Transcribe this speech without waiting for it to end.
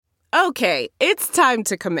Okay, it's time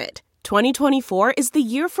to commit. 2024 is the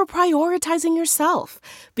year for prioritizing yourself.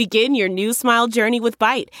 Begin your new smile journey with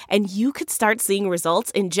Byte, and you could start seeing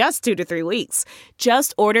results in just 2 to 3 weeks.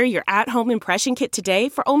 Just order your at-home impression kit today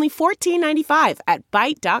for only $14.95 at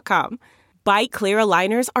Byte.com. Byte Clear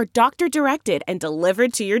aligners are doctor-directed and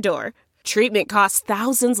delivered to your door. Treatment costs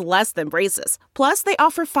thousands less than braces. Plus, they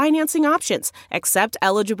offer financing options, accept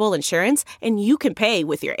eligible insurance, and you can pay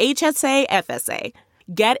with your HSA, FSA.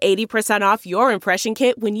 Get 80% off your impression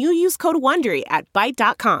kit when you use code WONDERY at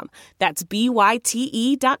Byte.com. That's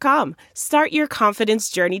BYTE.com. Start your confidence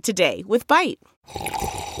journey today with Byte.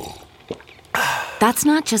 That's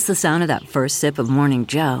not just the sound of that first sip of Morning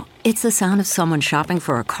Joe. It's the sound of someone shopping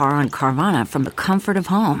for a car on Carvana from the comfort of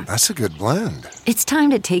home. That's a good blend. It's time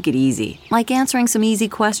to take it easy, like answering some easy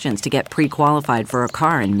questions to get pre-qualified for a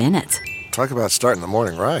car in minutes. Talk about starting the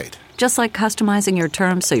morning right. Just like customizing your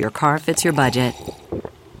terms so your car fits your budget.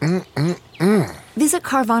 Visit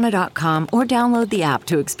Carvana.com or download the app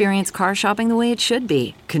to experience car shopping the way it should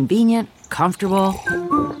be. Convenient, comfortable.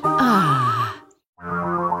 Ah.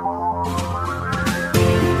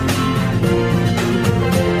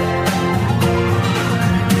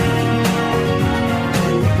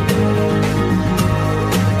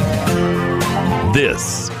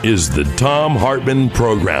 This is the Thom Hartmann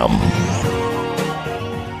Program.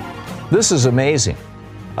 This is amazing.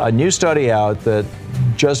 A new study out that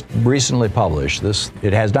just recently published.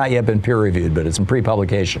 It has not yet been peer-reviewed, but it's in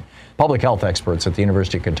pre-publication. Public health experts at the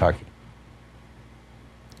University of Kentucky.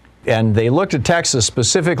 And they looked at Texas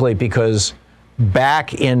specifically because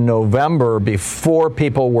back in November, before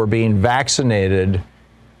people were being vaccinated,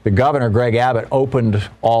 the governor, Greg Abbott, opened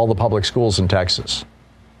all the public schools in Texas.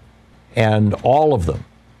 And all of them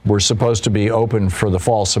were supposed to be open for the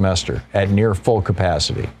fall semester at near full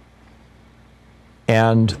capacity.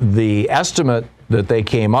 And the estimate that they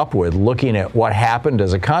came up with, looking at what happened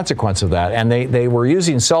as a consequence of that, and they were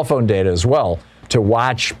using cell phone data as well to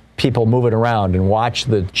watch people moving around and watch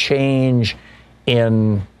the change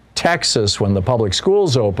in Texas when the public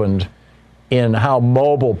schools opened in how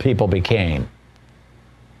mobile people became.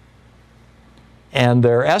 And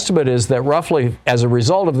their estimate is that roughly as a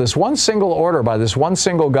result of this one single order by this one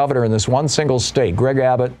single governor in this one single state, Greg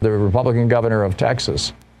Abbott, the Republican governor of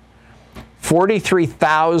Texas,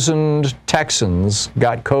 43,000 Texans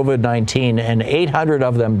got COVID-19 and 800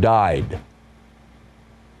 of them died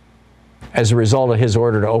as a result of his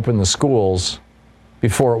order to open the schools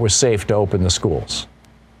before it was safe to open the schools.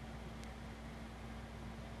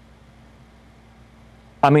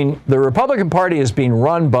 I mean, the Republican Party is being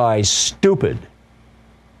run by stupid.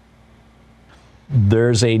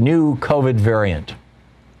 There's a new COVID variant.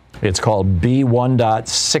 It's called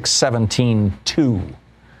B1.617.2.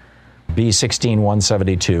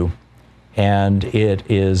 B16172, and it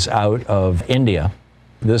is out of India.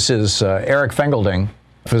 This is Eric Fingelding,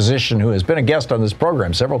 a physician who has been a guest on this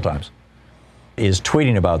program several times, is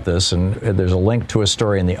tweeting about this, and there's a link to a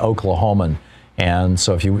story in the Oklahoman. And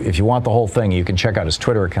so if you want the whole thing, you can check out his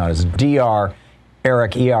Twitter account. It's Dr.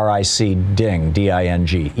 Eric E-R-I-C Ding,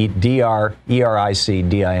 D-I-N-G. Dr. E-R-I-C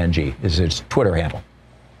D-I-N-G is his Twitter handle.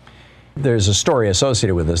 There's a story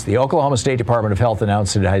associated with this. The Oklahoma State Department of Health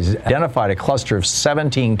announced it has identified a cluster of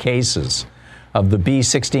 17 cases of the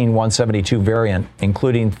B16172 variant,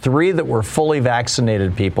 including 3 that were fully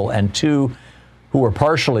vaccinated people and 2 who were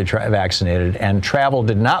partially vaccinated, and travel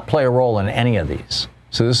did not play a role in any of these.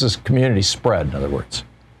 So this is community spread, in other words.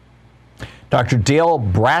 Dr. Dale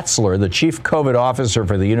Bratzler, the chief COVID officer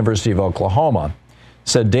for the University of Oklahoma,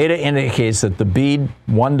 said data indicates that the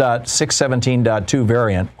B1.617.2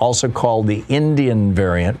 variant, also called the Indian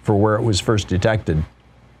variant for where it was first detected,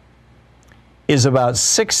 is about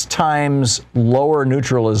 6 times lower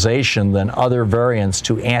neutralization than other variants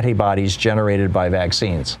to antibodies generated by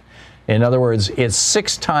vaccines. In other words, it's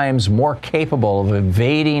 6 times more capable of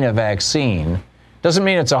evading a vaccine. Doesn't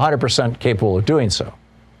mean it's 100% capable of doing so.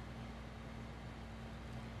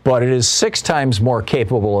 But it is 6 times more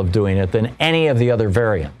capable of doing it than any of the other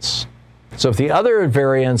variants. So if the other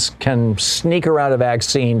variants can sneak around a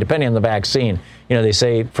vaccine, depending on the vaccine, they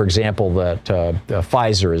say, for example, that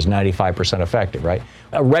Pfizer is 95% effective, right?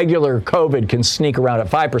 A regular COVID can sneak around at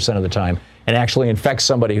 5% of the time and actually infect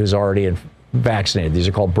somebody who's already vaccinated. These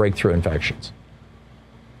are called breakthrough infections.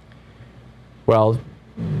 Well,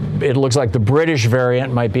 it looks like the British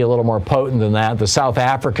variant might be a little more potent than that. The South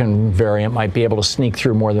African variant might be able to sneak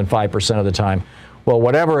through more than 5% of the time. Well,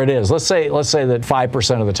 whatever it is, let's say that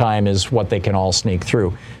 5% of the time is what they can all sneak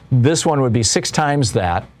through. This one would be 6 times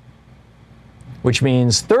that, which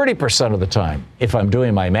means 30% of the time, if I'm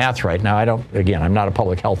doing my math right. Now, I'm not a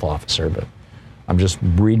public health officer, but I'm just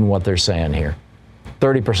reading what they're saying here.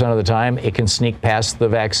 30% of the time, it can sneak past the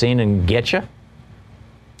vaccine and get you.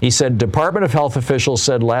 He said, Department of Health officials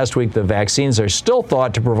said last week the vaccines are still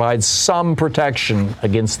thought to provide some protection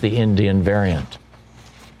against the Indian variant.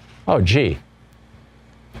 Oh, gee.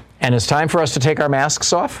 And it's time for us to take our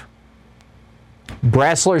masks off?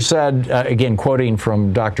 Bratzler said, again, quoting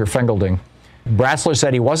from Dr. Fengelding, Bratzler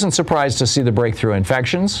said he wasn't surprised to see the breakthrough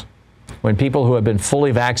infections when people who have been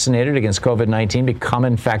fully vaccinated against COVID-19 become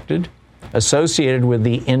infected, associated with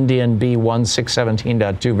the Indian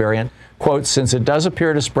B1617.2 variant, quote, since it does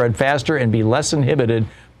appear to spread faster and be less inhibited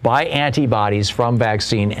by antibodies from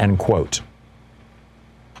vaccine, end quote.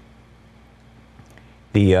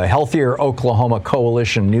 The Healthier Oklahoma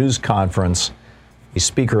Coalition News Conference, the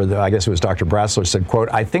speaker, I guess it was Dr. Bratzler, said, quote,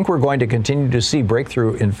 I think we're going to continue to see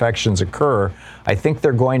breakthrough infections occur. I think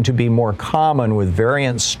they're going to be more common with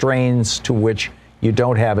variant strains to which you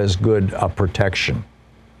don't have as good a protection.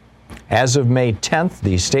 As of May 10th,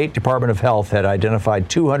 the State Department of Health had identified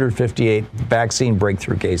 258 vaccine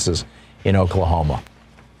breakthrough cases in Oklahoma.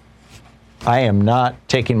 I am not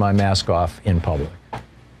taking my mask off in public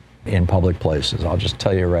places. I'll just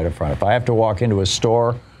tell you right up front. If I have to walk into a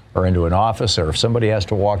store or into an office, or if somebody has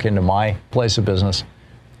to walk into my place of business,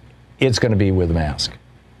 it's going to be with a mask.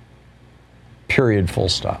 Period, full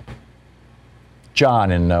stop.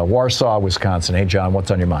 John in Warsaw, Wisconsin. Hey, John,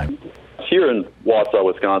 what's on your mind? Here in Wausau,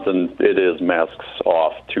 Wisconsin, it is masks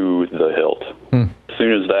off to the hilt. As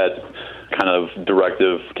soon as that kind of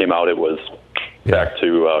directive came out, it was back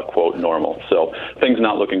to, quote, normal. So things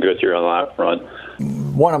not looking good here on that front.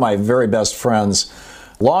 One of my very best friends,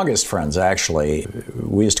 longest friends actually,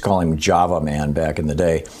 we used to call him Java Man back in the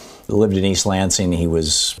day, lived in East Lansing. He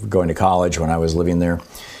was going to college when I was living there.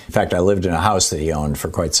 In fact, I lived in a house that he owned for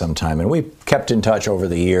quite some time, and we kept in touch over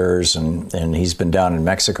the years, and he's been down in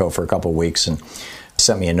Mexico for a couple of weeks and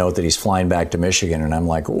sent me a note that he's flying back to Michigan, and I'm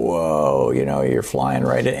like, whoa, you're flying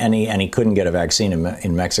right in. And he couldn't get a vaccine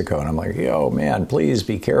in Mexico, and I'm like, yo, man, please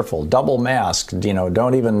be careful. Double mask,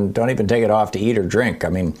 don't even take it off to eat or drink. I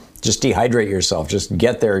mean, just dehydrate yourself. Just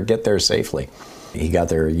get there safely. He got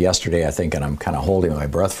there yesterday, I think, and I'm kind of holding my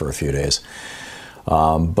breath for a few days.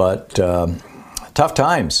 But tough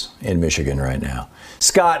times in Michigan right now.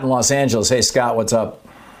 Scott in Los Angeles. Hey, Scott, what's up?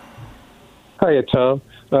 Hiya, Tom.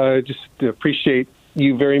 Just appreciate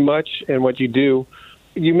you very much and what you do.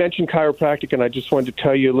 You mentioned chiropractic, and I just wanted to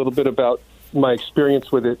tell you a little bit about my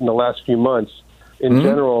experience with it in the last few months. In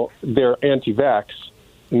general, they're anti-vax.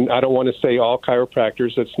 And I don't want to say all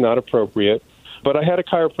chiropractors. That's not appropriate. But I had a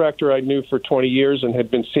chiropractor I knew for 20 years and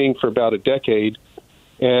had been seeing for about a decade.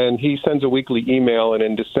 And he sends a weekly email, and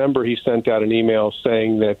in December he sent out an email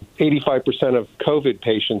saying that 85% of COVID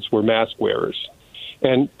patients were mask wearers.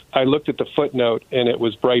 And I looked at the footnote, and it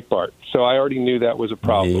was Breitbart. So I already knew that was a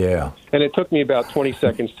problem. Yeah. And it took me about 20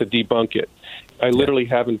 seconds to debunk it. I literally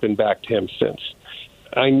haven't been back to him since.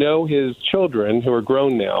 I know his children, who are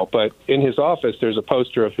grown now, but in his office there's a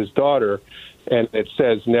poster of his daughter, and it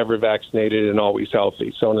says never vaccinated and always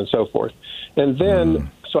healthy, so on and so forth. And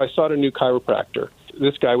then, so I sought a new chiropractor.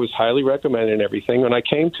 This guy was highly recommended and everything. When I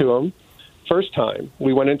came to him first time,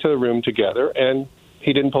 we went into the room together, and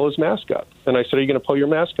he didn't pull his mask up. And I said, are you going to pull your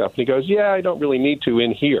mask up? And he goes, yeah, I don't really need to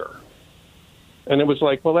in here. And it was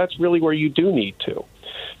like, well, that's really where you do need to.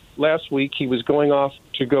 Last week, he was going off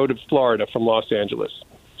to go to Florida from Los Angeles.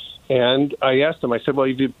 And I asked him, I said, well,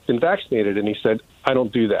 you've been vaccinated? And he said, I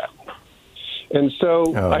don't do that. And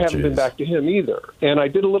so I haven't been back to him either. And I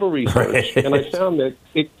did a little research, and I found that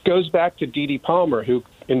it goes back to D.D. Palmer, who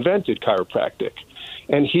invented chiropractic.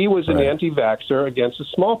 And he was an anti-vaxxer against a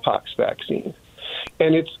smallpox vaccine.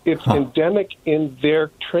 And it's endemic in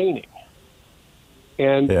their training.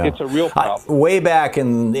 And it's a real problem. Way back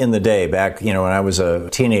in the day, when I was a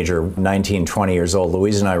teenager, 19, 20 years old,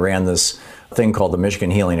 Louise and I ran this thing called the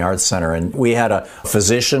Michigan Healing Arts Center. And we had a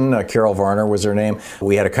physician, Carol Varner was her name.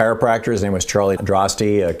 We had a chiropractor. His name was Charlie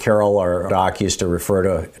Drosty. Carol, our doc, used to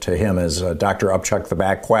refer to him as Dr. Upchuck the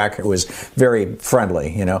Back Quack. It was very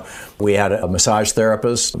friendly, We had a massage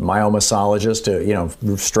therapist,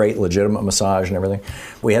 myomassologist, straight, legitimate massage and everything.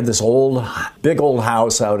 We had this big old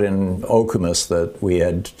house out in Okemos that we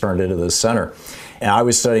had turned into this center. And I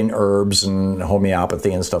was studying herbs and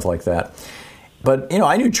homeopathy and stuff like that. But,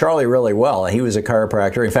 I knew Charlie really well. He was a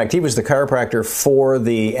chiropractor. In fact, he was the chiropractor for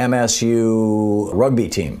the MSU rugby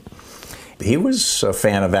team. He was a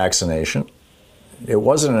fan of vaccination. It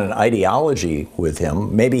wasn't an ideology with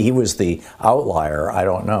him. Maybe he was the outlier. I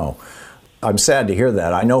don't know. I'm sad to hear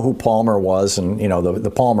that. I know who Palmer was, and,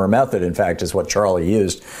 the Palmer method, in fact, is what Charlie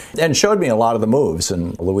used, and showed me a lot of the moves,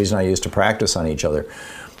 and Louise and I used to practice on each other.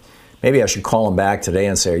 maybe I should call him back today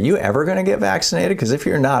and say, are you ever going to get vaccinated? Because if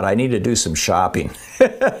you're not, I need to do some shopping.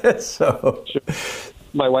 So,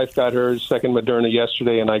 my wife got her second Moderna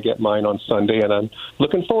yesterday, and I get mine on Sunday, and I'm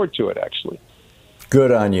looking forward to it, actually.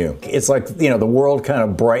 Good on you. It's like, the world kind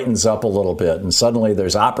of brightens up a little bit, and suddenly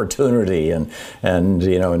there's opportunity, and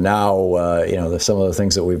now, some of the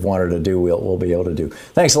things that we've wanted to do, we'll be able to do.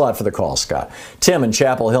 Thanks a lot for the call, Scott. Tim in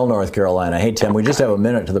Chapel Hill, North Carolina. Hey, Tim, we just have a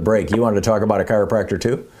minute to the break. You wanted to talk about a chiropractor,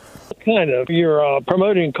 too? Kind of. You're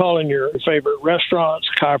promoting calling your favorite restaurants,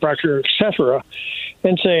 chiropractor, etc.,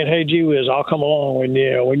 and saying, hey, gee whiz, I'll come along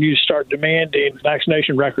when you start demanding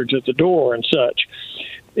vaccination records at the door and such.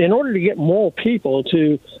 In order to get more people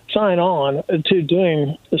to sign on to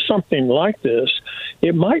doing something like this,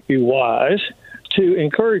 it might be wise to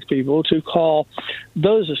encourage people to call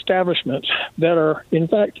those establishments that are, in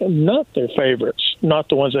fact, not their favorites, not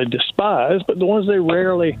the ones they despise, but the ones they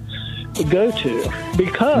rarely go to.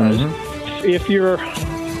 Because if your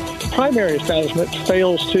primary establishment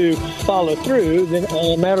fails to follow through, then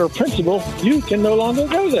on a matter of principle, you can no longer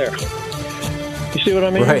go there. You see what I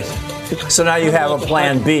mean? Right. So now you have a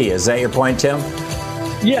plan B. Is that your point, Tim?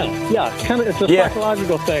 Yeah. It's a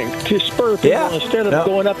psychological thing to spur people instead of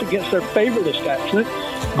going up against their favorite establishment,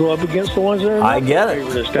 go up against the ones that are not their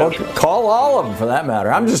favorite establishment. Well, call all of them for that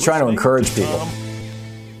matter. I'm just trying to encourage people.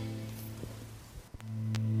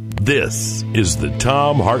 This is the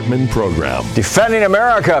Thom Hartmann Program. Defending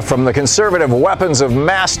America from the conservative weapons of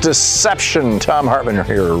mass deception. Thom Hartmann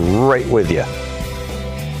here, right with you.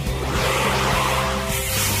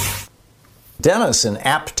 Dennis in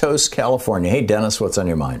Aptos, California. Hey, Dennis, what's on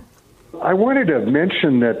your mind? I wanted to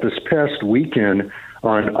mention that this past weekend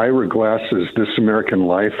on Ira Glass's This American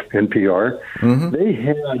Life, NPR, they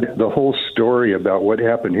had the whole story about what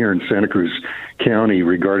happened here in Santa Cruz County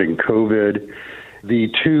regarding COVID.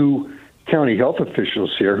 The two county health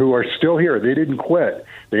officials here who are still here, they didn't quit.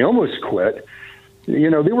 They almost quit. They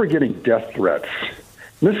were getting death threats.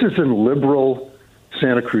 This is in liberal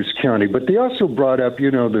Santa Cruz County, but they also brought up,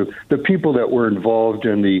 the people that were involved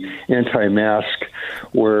in the anti-mask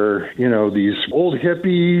were, these old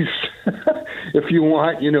hippies, if you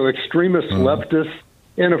want, extremist leftists,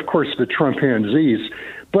 and of course the Trumpanzees.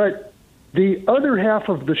 But the other half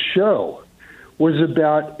of the show was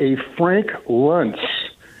about a Frank Luntz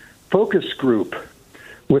focus group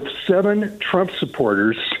with 7 Trump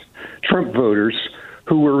supporters, Trump voters,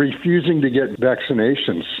 who were refusing to get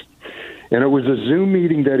vaccinations. And it was a Zoom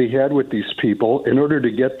meeting that he had with these people. In order to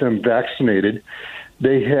get them vaccinated,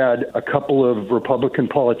 they had a couple of Republican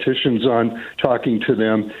politicians on talking to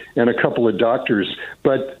them and a couple of doctors.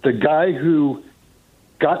 But the guy who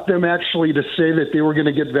got them actually to say that they were going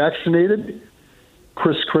to get vaccinated,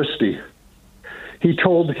 Chris Christie, he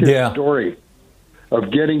told his story of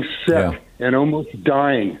getting sick and almost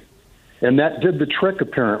dying. And that did the trick,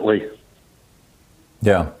 apparently.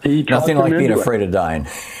 Yeah. Nothing like being afraid of dying.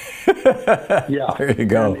 Yeah. There you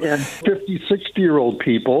go. And 50, 60-year-old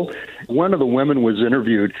people, one of the women was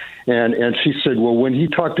interviewed, and she said, well, when he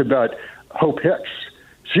talked about Hope Hicks,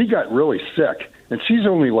 she got really sick, and she's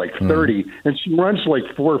only like 30, and she runs like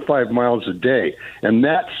 4 or 5 miles a day, and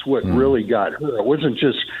that's what really got her. It wasn't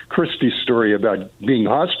just Christie's story about being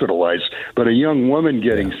hospitalized, but a young woman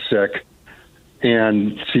getting sick,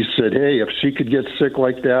 and she said, hey, if she could get sick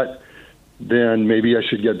like that, then maybe I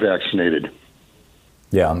should get vaccinated.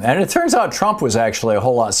 Yeah, and it turns out Trump was actually a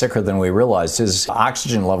whole lot sicker than we realized. His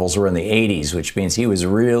oxygen levels were in the 80s, which means he was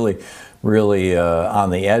really on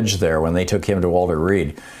the edge there when they took him to Walter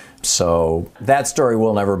Reed. So that story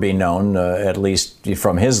will never be known, at least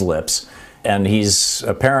from his lips. And he's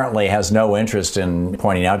apparently has no interest in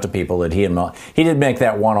pointing out to people that he did make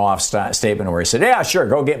that one-off statement where he said, yeah, sure,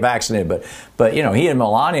 go get vaccinated. But he and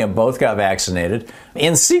Melania both got vaccinated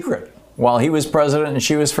in secret while he was president and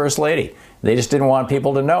she was first lady. They just didn't want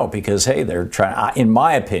people to know because, hey, they're trying, in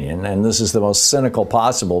my opinion, and this is the most cynical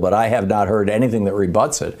possible, but I have not heard anything that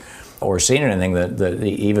rebuts it or seen anything that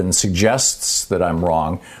even suggests that I'm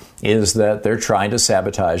wrong, is that they're trying to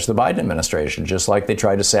sabotage the Biden administration, just like they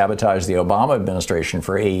tried to sabotage the Obama administration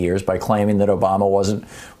for 8 years by claiming that Obama wasn't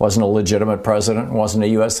a legitimate president and wasn't a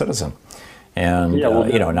U.S. citizen. And,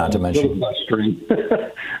 not to mention...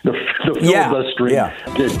 The filibustering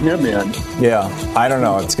did him in. Yeah, I don't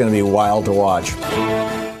know. It's going to be wild to watch.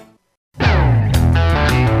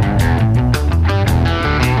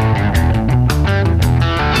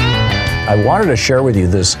 I wanted to share with you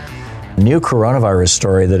this new coronavirus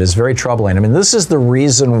story that is very troubling. I mean, this is the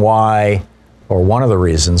reason why, or one of the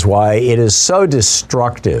reasons why it is so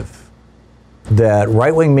destructive that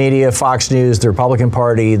right-wing media, Fox News, the Republican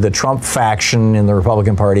Party, the Trump faction in the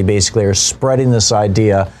Republican Party basically are spreading this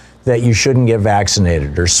idea that you shouldn't get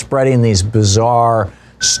vaccinated, or spreading these bizarre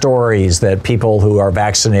stories that people who are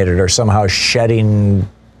vaccinated are somehow shedding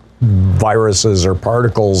viruses or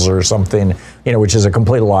particles or something, which is a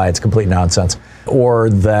complete lie. It's complete nonsense.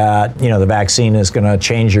 Or that, the vaccine is going to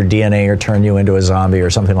change your DNA or turn you into a zombie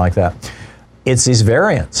or something like that. It's these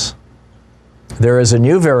variants. There is a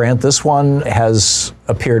new variant. This one has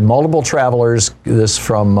appeared multiple travelers. This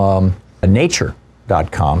from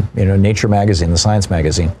Nature.com, Nature magazine, the science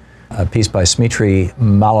magazine. A piece by Smitri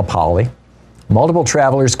Malapalli. Multiple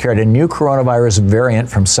travelers carried a new coronavirus variant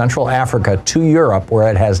from Central Africa to Europe, where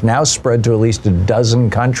it has now spread to at least a dozen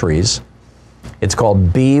countries. It's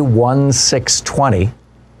called B1620.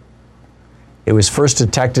 It was first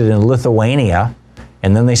detected in Lithuania,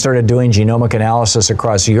 and then they started doing genomic analysis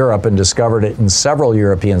across Europe and discovered it in several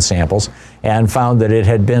European samples and found that it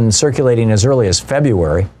had been circulating as early as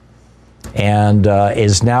February and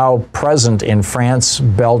is now present in France,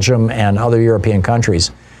 Belgium, and other European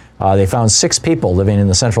countries. They found 6 people living in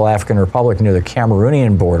the Central African Republic near the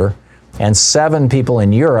Cameroonian border, and 7 people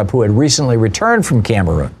in Europe who had recently returned from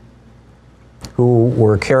Cameroon who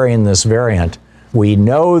were carrying this variant. We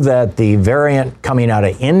know that the variant coming out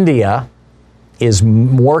of India is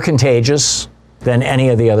more contagious than any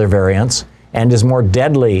of the other variants and is more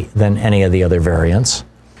deadly than any of the other variants.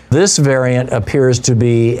 This variant appears to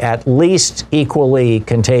be at least equally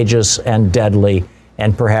contagious and deadly,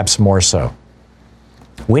 and perhaps more so.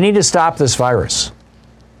 We need to stop this virus.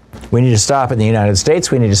 We need to stop it in the United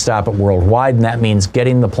States. We need to stop it worldwide, and that means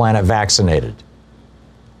getting the planet vaccinated.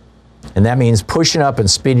 And that means pushing up and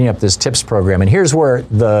speeding up this TIPS program. And here's where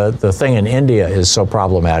the thing in India is so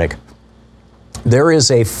problematic. There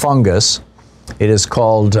is a fungus. It is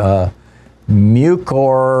called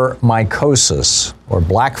mucormycosis, or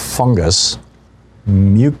black fungus.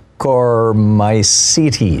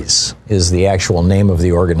 Mucormycetes is the actual name of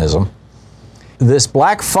the organism. This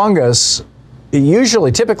black fungus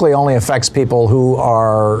typically only affects people who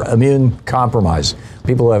are immune compromised,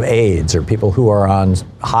 people who have AIDS, or people who are on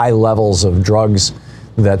high levels of drugs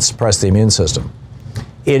that suppress the immune system.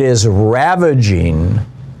 It is ravaging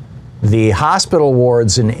the hospital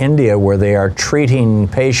wards in India where they are treating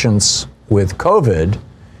patients with COVID,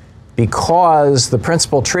 because the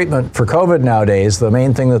principal treatment for COVID nowadays, the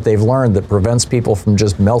main thing that they've learned that prevents people from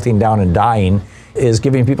just melting down and dying, is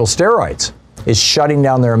giving people steroids. Is shutting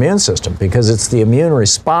down their immune system, because it's the immune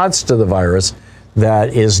response to the virus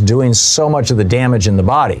that is doing so much of the damage in the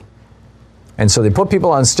body. And so they put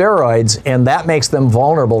people on steroids, and that makes them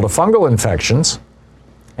vulnerable to fungal infections.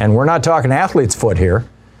 And we're not talking athlete's foot here.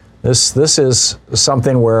 This is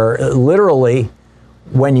something where literally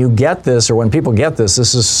when you get this, or when people get this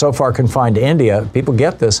is so far confined to India, people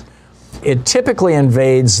get this, it typically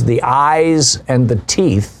invades the eyes and the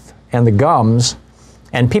teeth and the gums.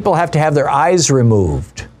 And people have to have their eyes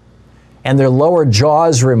removed and their lower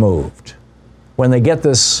jaws removed when they get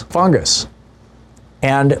this fungus.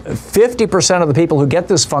 And 50% of the people who get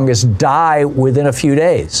this fungus die within a few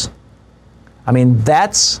days. I mean,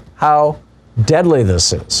 that's how deadly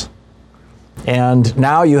this is. And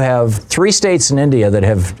now you have 3 states in India that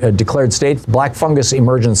have declared black fungus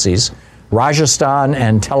emergencies, Rajasthan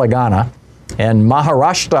and Telangana, and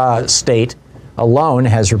Maharashtra state alone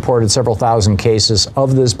has reported several thousand cases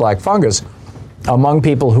of this black fungus among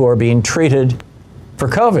people who are being treated for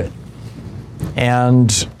COVID.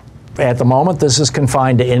 And at the moment, this is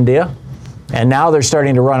confined to India. And now they're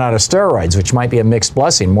starting to run out of steroids, which might be a mixed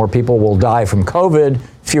blessing. More people will die from COVID.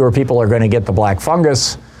 Fewer people are going to get the black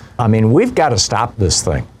fungus. I mean, we've got to stop this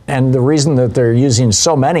thing. And the reason that they're using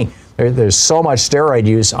so many, there's so much steroid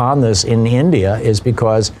use on this in India, is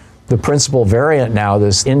because the principal variant now,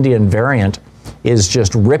 this Indian variant, is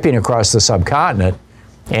just ripping across the subcontinent,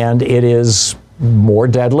 and it is more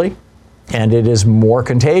deadly and it is more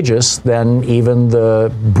contagious than even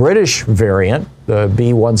the British variant, the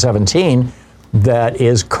B117, that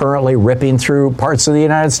is currently ripping through parts of the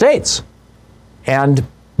United States. And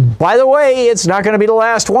by the way, it's not going to be the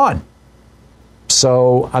last one.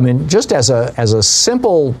 So, I mean, just as a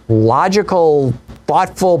simple, logical,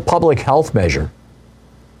 thoughtful public health measure,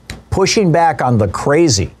 pushing back on the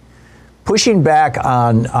crazy, pushing back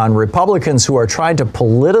on Republicans who are trying to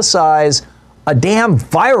politicize a damn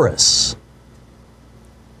virus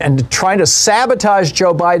and trying to sabotage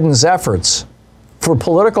Joe Biden's efforts for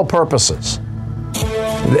political purposes.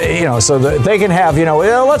 So that they can have,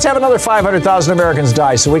 let's have another 500,000 Americans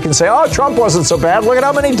die so we can say, oh, Trump wasn't so bad. Look at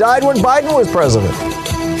how many died when Biden was president.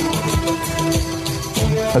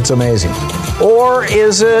 That's amazing. Or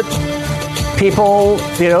is it people,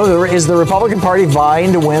 is the Republican Party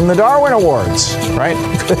vying to win the Darwin Awards, right?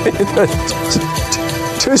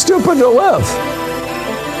 2 Too stupid to live.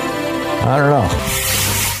 I don't know.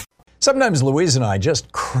 Sometimes Louise and I just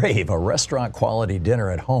crave a restaurant-quality dinner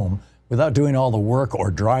at home without doing all the work or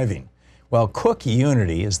driving. Well, Cook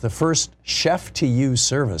Unity is the first chef-to-you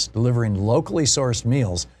service delivering locally sourced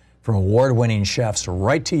meals from award-winning chefs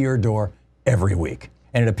right to your door every week.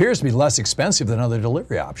 And it appears to be less expensive than other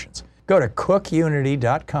delivery options. Go to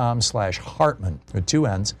cookunity.com/Hartman with 2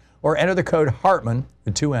 N's or enter the code Hartman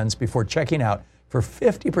with 2 N's before checking out for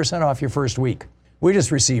 50% off your first week. We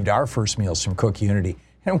just received our first meals from Cook Unity,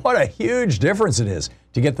 and what a huge difference it is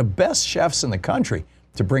to get the best chefs in the country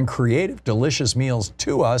to bring creative, delicious meals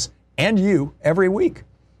to us and you every week.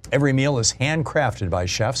 Every meal is handcrafted by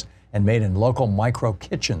chefs and made in local micro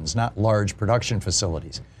kitchens, not large production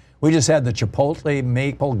facilities. We just had the Chipotle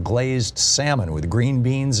maple glazed salmon with green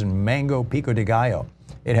beans and mango pico de gallo.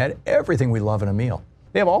 It had everything we love in a meal.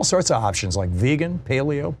 They have all sorts of options like vegan,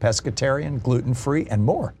 paleo, pescatarian, gluten-free, and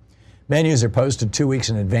more. Menus are posted 2 weeks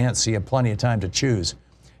in advance, so you have plenty of time to choose.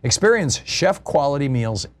 Experience chef-quality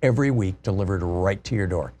meals every week delivered right to your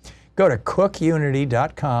door. Go to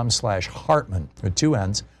cookunity.com/Hartman with 2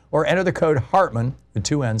 N's or enter the code Hartman with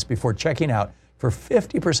 2 N's before checking out for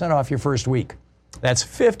 50% off your first week. That's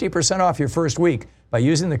 50% off your first week by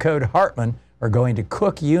using the code Hartman or going to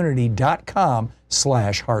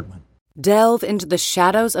cookunity.com/Hartman. Delve into the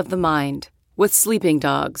shadows of the mind with Sleeping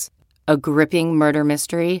Dogs, a gripping murder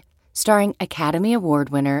mystery starring Academy Award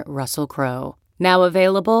winner Russell Crowe. Now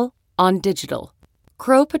available on digital.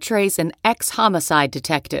 Crowe portrays an ex-homicide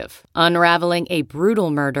detective unraveling a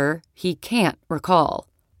brutal murder he can't recall.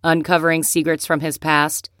 Uncovering secrets from his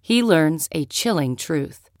past, he learns a chilling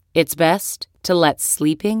truth. It's best to let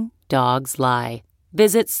sleeping dogs lie.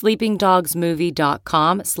 Visit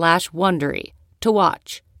sleepingdogsmovie.com/Wondery to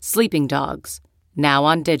watch Sleeping Dogs, now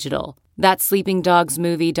on digital. That's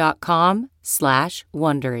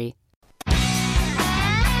sleepingdogsmovie.com/Wondery.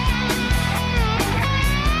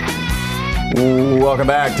 Welcome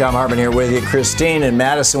back. Tom Hartman here with you. Christine in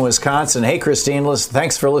Madison, Wisconsin. Hey, Christine,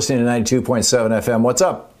 thanks for listening to 92.7 FM. What's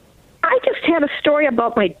up? I just had a story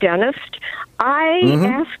about my dentist. I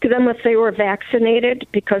asked them if they were vaccinated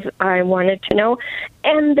because I wanted to know,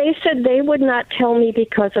 and they said they would not tell me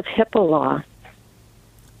because of HIPAA law.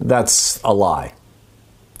 That's a lie.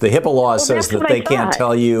 The HIPAA law says that they can't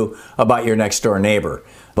tell you about your next door neighbor,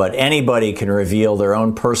 but anybody can reveal their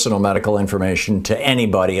own personal medical information to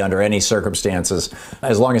anybody under any circumstances,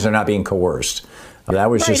 as long as they're not being coerced. That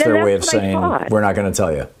was just their way of saying, we're not going to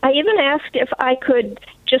tell you. I even asked if I could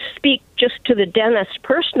just speak just to the dentist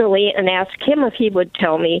personally and ask him if he would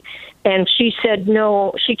tell me. And she said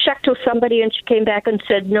no. She checked with somebody and she came back and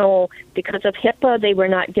said no, because of HIPAA, they were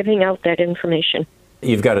not giving out that information.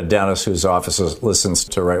 You've got a dentist whose office listens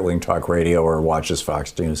to right-wing talk radio or watches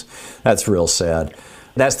Fox News. That's real sad.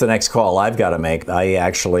 That's the next call I've got to make. I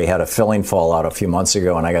actually had a filling fall out a few months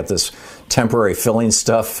ago, and I got this temporary filling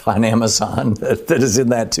stuff on Amazon that is in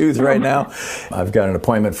that tooth right now. I've got an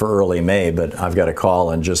appointment for early May, but I've got to call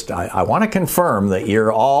and I want to confirm that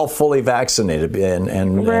you're all fully vaccinated,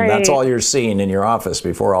 and that's all you're seeing in your office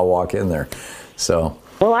before I'll walk in there. So.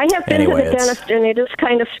 Well, I have been to the dentist, and it is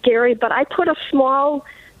kind of scary, but I put a small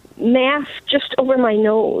mask just over my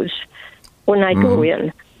nose when I go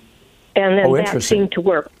in, and then that seemed to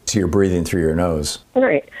work. So you're breathing through your nose.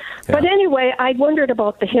 Right. Yeah. But anyway, I wondered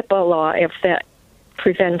about the HIPAA law, if that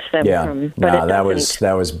prevents them from... No, that was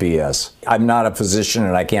BS. I'm not a physician,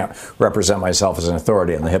 and I can't represent myself as an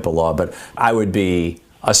authority on the HIPAA law, but I would be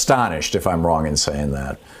astonished if I'm wrong in saying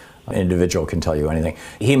that. An individual can tell you anything.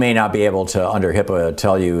 He may not be able to, under HIPAA,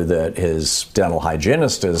 tell you that his dental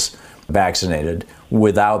hygienist is vaccinated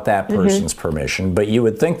without that person's permission, but you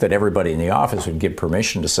would think that everybody in the office would give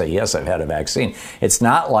permission to say, yes, I've had a vaccine. It's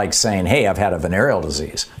not like saying, hey, I've had a venereal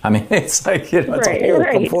disease. I mean, it's like, it's a whole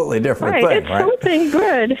completely different thing, it's something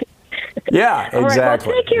good. Yeah, exactly. All right,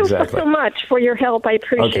 well, thank you so much for your help. I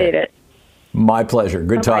appreciate it. My pleasure.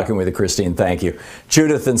 Good talking with you, Christine. Thank you.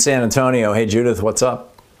 Judith in San Antonio. Hey, Judith, what's up?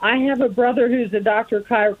 I have a brother who's a doctor of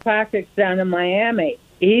chiropractic down in Miami.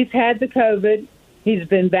 He's had the COVID. He's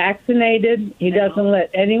been vaccinated. He doesn't let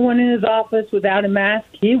anyone in his office without a mask.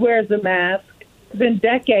 He wears a mask. It's been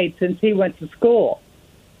decades since he went to school.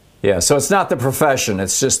 Yeah, so it's not the profession.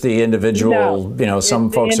 It's just the individual. No, some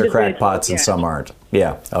folks are crackpots and some aren't.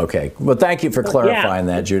 Yeah, okay. Well, thank you for clarifying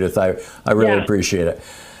that, Judith. I really appreciate it.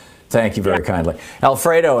 Thank you very kindly.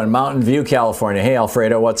 Alfredo in Mountain View, California. Hey,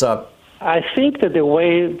 Alfredo, what's up? I think that the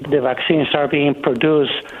way the vaccines are being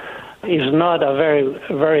produced is not a very,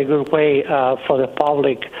 very good way for the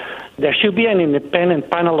public. There should be an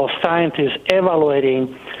independent panel of scientists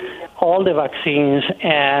evaluating all the vaccines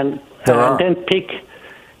and then pick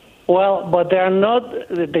Well, but they are not.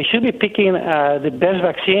 They should be picking the best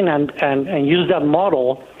vaccine and use that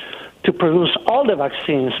model to produce all the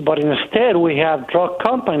vaccines. But instead, we have drug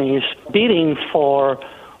companies bidding for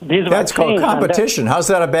these vaccines. That's called competition. How's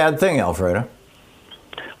that a bad thing, Alfredo?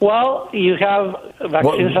 Well, you have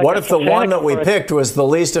vaccines like what if the one that we picked was the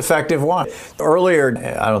least effective one? Earlier,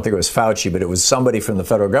 I don't think it was Fauci, but it was somebody from the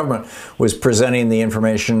federal government was presenting the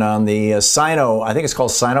information on the I think it's called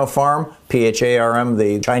Sinopharm, PHARM,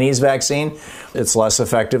 the Chinese vaccine. It's less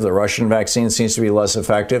effective. The Russian vaccine seems to be less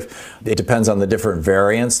effective. It depends on the different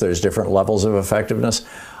variants. There's different levels of effectiveness.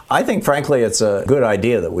 I think, frankly, it's a good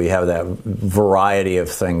idea that we have that variety of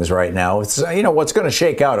things right now. It's, what's going to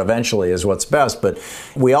shake out eventually is what's best. But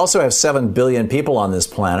we also have 7 billion people on this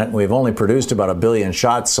planet. We've only produced about 1 billion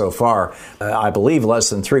shots so far. I believe less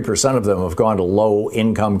than 3% of them have gone to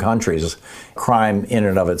low-income countries. Crime in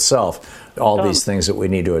and of itself. All these things that we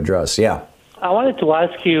need to address. Yeah. I wanted to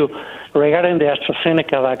ask you regarding the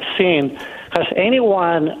AstraZeneca vaccine. Has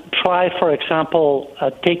anyone tried, for example,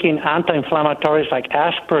 taking anti-inflammatories like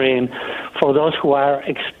aspirin for those who are,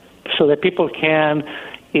 so that people can,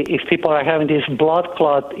 if people are having these blood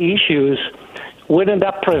clot issues, wouldn't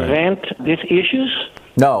that prevent these issues?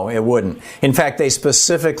 No, it wouldn't. In fact, they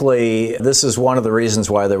specifically, this is one of the reasons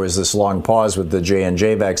why there was this long pause with the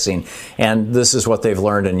J&J vaccine, and this is what they've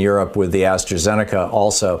learned in Europe with the AstraZeneca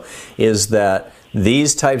also, is that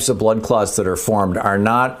these types of blood clots that are formed are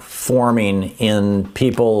not forming in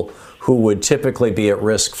people who would typically be at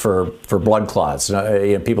risk for blood clots,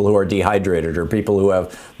 people who are dehydrated or people who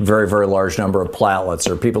have very, very large number of platelets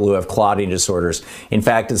or people who have clotting disorders. In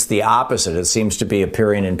fact, it's the opposite. It seems to be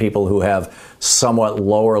appearing in people who have somewhat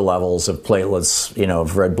lower levels of platelets,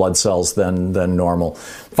 of red blood cells than normal.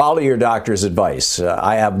 Follow your doctor's advice.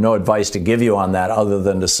 I have no advice to give you on that other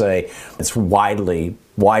than to say it's widely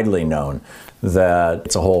known that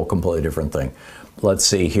it's a whole completely different thing. Let's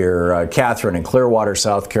see here. Catherine in Clearwater,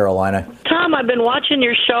 South Carolina. Tom, I've been watching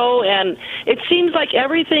your show, and it seems like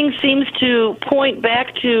everything seems to point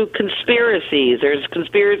back to conspiracies. There's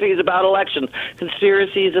conspiracies about election,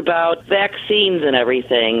 conspiracies about vaccines and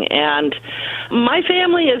everything. And my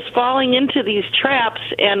family is falling into these traps,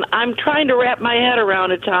 and I'm trying to wrap my head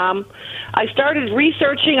around it, Tom. I started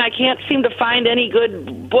researching. I can't seem to find any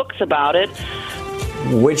good books about it.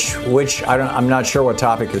 I'm not sure what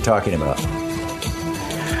topic you're talking about.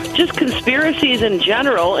 Just conspiracies in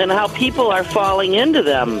general and how people are falling into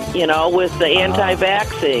them, with the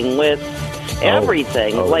anti-vaxxing, with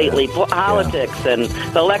everything lately, politics, and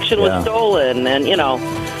the election was stolen, and,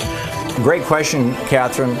 Great question,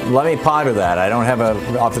 Catherine. Let me ponder that. I don't have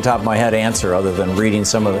a off the top of my head answer other than reading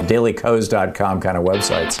some of the dailycoast.com kind of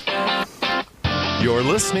websites. You're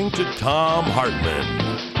listening to Tom Hartman.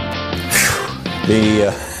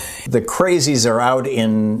 The crazies are out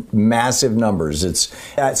in massive numbers. It's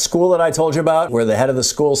at school that I told you about, where the head of the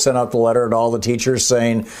school sent out the letter to all the teachers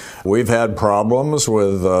saying, we've had problems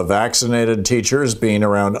with vaccinated teachers being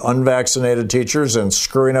around unvaccinated teachers and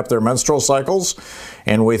screwing up their menstrual cycles.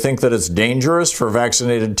 And we think that it's dangerous for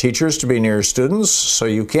vaccinated teachers to be near students, so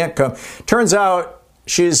you can't come. Turns out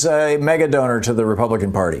she's a mega donor to the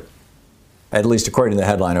Republican Party, at least according to the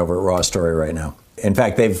headline over at Raw Story right now. In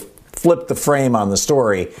fact, they've flipped the frame on the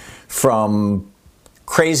story from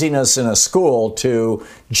craziness in a school to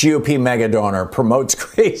GOP mega donor promotes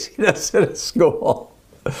craziness in a school.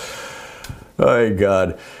 Oh,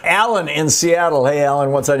 God. Alan in Seattle. Hey,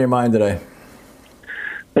 Alan, what's on your mind today?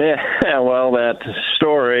 Yeah, well, that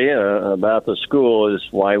story about the school is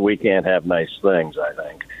why we can't have nice things, I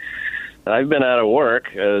think. I've been out of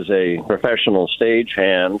work as a professional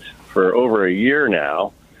stagehand for over a year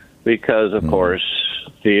now because, of course,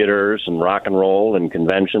 theaters and rock and roll and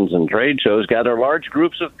conventions and trade shows gather large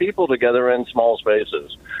groups of people together in small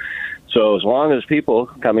spaces. So as long as people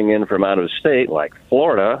coming in from out of state, like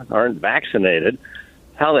Florida, aren't vaccinated,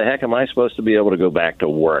 how the heck am I supposed to be able to go back to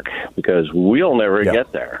work? Because we'll never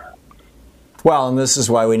get there. Well, and this is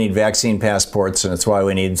why we need vaccine passports, and it's why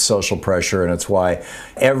we need social pressure, and it's why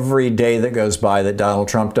every day that goes by that Donald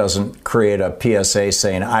Trump doesn't create a PSA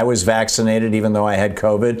saying, I was vaccinated even though I had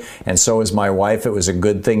COVID, and so is my wife. It was a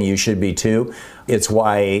good thing. You should be too. It's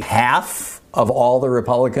why half of all the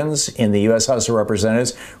Republicans in the U.S. House of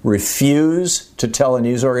Representatives refuse to tell a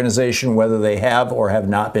news organization whether they have or have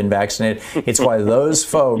not been vaccinated. It's why those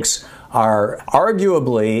folks are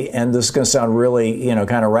arguably, and this is going to sound really,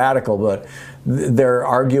 kind of radical, but they're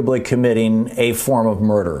arguably committing a form of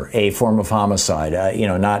murder, a form of homicide,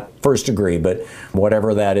 not first degree, but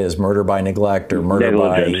whatever that is, murder by neglect or murder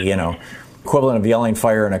by, equivalent of yelling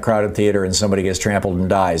fire in a crowded theater and somebody gets trampled and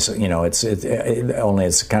dies. You know, it's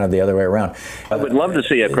kind of the other way around. I would love to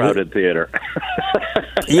see a crowded theater.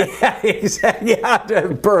 Yeah, exactly. Yeah,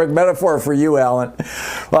 perfect metaphor for you, Alan.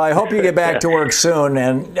 Well, I hope you get back to work soon.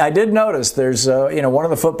 And I did notice there's, one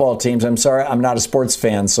of the football teams. I'm sorry, I'm not a sports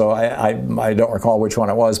fan, so I don't recall which one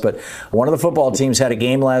it was. But one of the football teams had a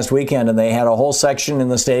game last weekend, and they had a whole section in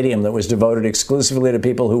the stadium that was devoted exclusively to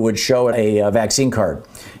people who would show a vaccine card.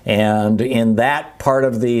 And in that part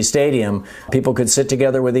of the stadium, people could sit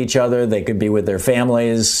together with each other. They could be with their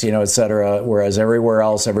families, et cetera. Whereas everywhere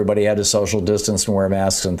else, everybody had to social distance and wear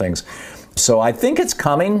masks and things. So I think it's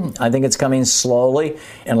coming. I think it's coming slowly.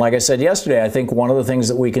 And like I said yesterday, I think one of the things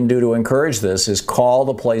that we can do to encourage this is call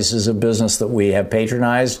the places of business that we have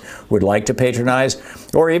patronized, would like to patronize,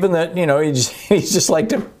 or even that, you just like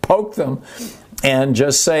to poke them. And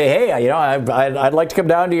just say, hey, I'd like to come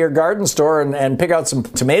down to your garden store and pick out some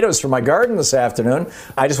tomatoes for my garden this afternoon.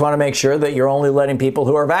 I just want to make sure that you're only letting people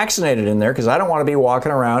who are vaccinated in there, because I don't want to be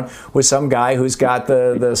walking around with some guy who's got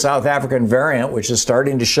the South African variant, which is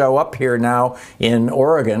starting to show up here now in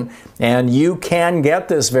Oregon. And you can get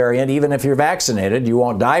this variant even if you're vaccinated. You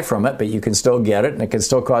won't die from it, but you can still get it, and it can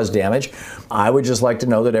still cause damage. I would just like to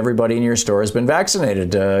know that everybody in your store has been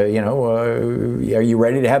vaccinated. Are you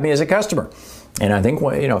ready to have me as a customer? And I think,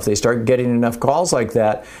 if they start getting enough calls like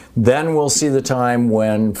that, then we'll see the time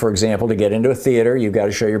when, for example, to get into a theater, you've got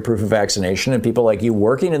to show your proof of vaccination, and people like you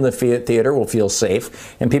working in the theater will feel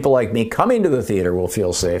safe, and people like me coming to the theater will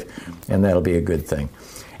feel safe, and that'll be a good thing.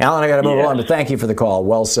 Alan, I got to move on, but thank you for the call.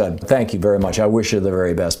 Well said. Thank you very much. I wish you the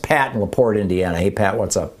very best. Pat in LaPorte, Indiana. Hey, Pat,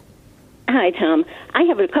 what's up? Hi, Tom. I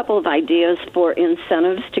have a couple of ideas for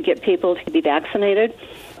incentives to get people to be vaccinated.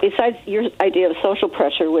 Besides your idea of social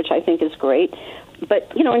pressure, which I think is great,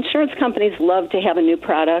 but, insurance companies love to have a new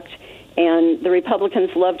product, and the Republicans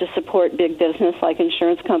love to support big business like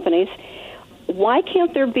insurance companies. Why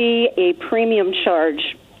can't there be a premium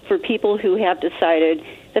charge for people who have decided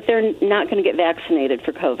that they're not going to get vaccinated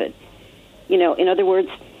for COVID? In other words,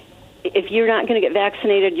 if you're not going to get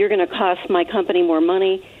vaccinated, you're going to cost my company more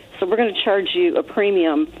money, so we're going to charge you a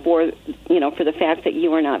premium for the fact that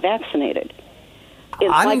you are not vaccinated.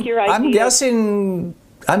 I'm guessing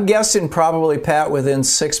probably, Pat, within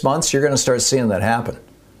 6 months, you're going to start seeing that happen.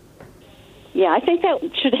 Yeah, I think that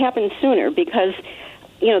should happen sooner because,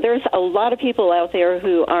 there's a lot of people out there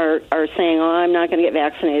who are saying, I'm not going to get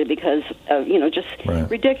vaccinated because of, just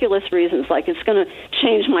ridiculous reasons, like it's going to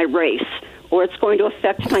change my race or it's going to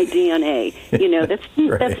affect my DNA.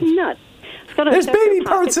 That's nuts. There's baby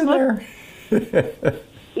parts in there.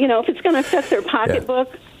 If it's going to affect their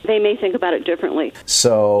pocketbook, they may think about it differently.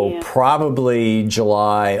 So probably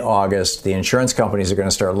July, August, the insurance companies are going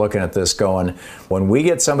to start looking at this going, when we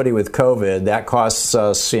get somebody with COVID, that costs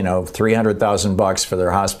us, $300,000 for their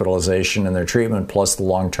hospitalization and their treatment, plus the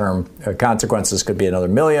long-term consequences could be another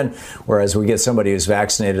 $1 million. Whereas we get somebody who's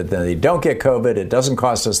vaccinated, then they don't get COVID, it doesn't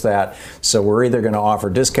cost us that. So we're either going to offer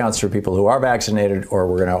discounts for people who are vaccinated, or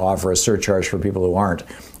we're going to offer a surcharge for people who aren't.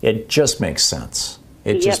 It just makes sense.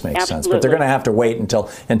 It just makes sense. But they're going to have to wait until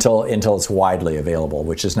it's widely available,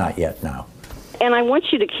 which is not yet now. And I want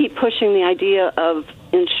you to keep pushing the idea of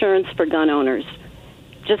insurance for gun owners,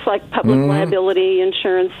 just like public liability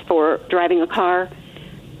insurance for driving a car.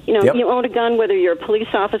 You own a gun, whether you're a police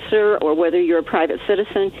officer or whether you're a private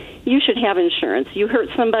citizen, you should have insurance. You hurt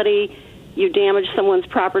somebody, you damage someone's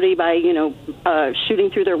property by, shooting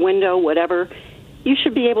through their window, whatever. You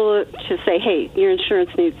should be able to say, hey, your insurance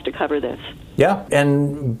needs to cover this. Yeah,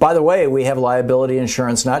 and by the way, we have liability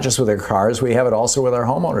insurance not just with our cars, we have it also with our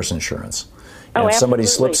homeowners insurance. And if somebody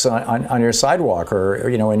slips on your sidewalk or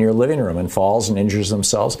in your living room and falls and injures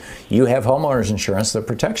themselves, you have homeowners insurance that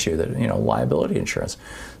protects you, liability insurance.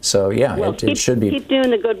 So it should be. Keep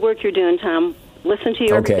doing the good work you're doing, Tom. Listen to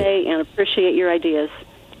you every day and appreciate your ideas.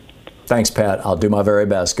 Thanks, Pat. I'll do my very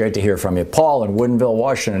best. Great to hear from you. Paul in Woodinville,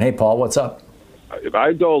 Washington. Hey, Paul, what's up?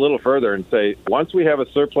 I'd go a little further and say, once we have a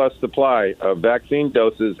surplus supply of vaccine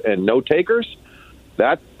doses and no takers,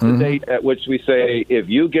 that's the date at which we say, if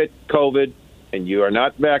you get COVID and you are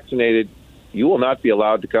not vaccinated, you will not be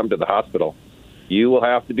allowed to come to the hospital. You will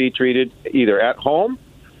have to be treated either at home,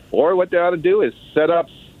 or what they ought to do is set up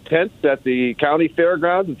tents at the county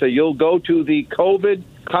fairgrounds and say, you'll go to the COVID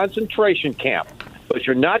concentration camp, but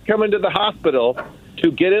you're not coming to the hospital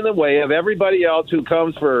to get in the way of everybody else who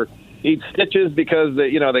comes for need stitches because they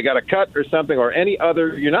got a cut or something or any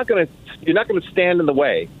other. You're not going to stand in the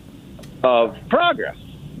way of progress.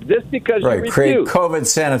 just because you refuse. Create COVID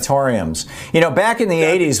sanatoriums. You know, back in the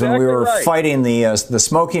 80s when we were fighting the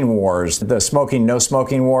smoking wars, the no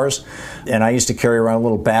smoking wars, and I used to carry around a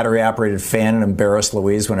little battery-operated fan and embarrass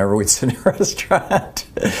Louise whenever we'd sit in a restaurant.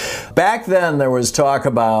 Back then, there was talk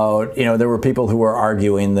about, there were people who were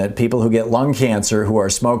arguing that people who get lung cancer who are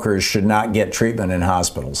smokers should not get treatment in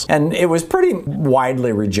hospitals. And it was pretty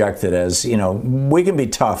widely rejected as, we can be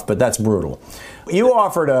tough, but that's brutal. You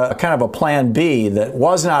offered a kind of a plan B that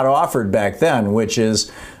was not offered back then, which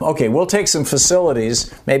is, okay, we'll take some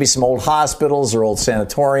facilities, maybe some old hospitals or old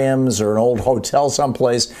sanatoriums or an old hotel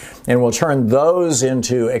someplace, and we'll turn those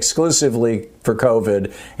into exclusively for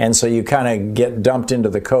COVID. And so you kind of get dumped into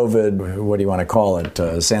the COVID, what do you want to call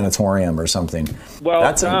it, sanatorium or something. Well,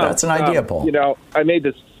 that's an idea, Paul. I made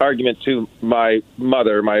this argument to my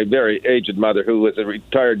mother, my very aged mother, who was a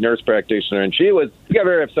retired nurse practitioner, and she got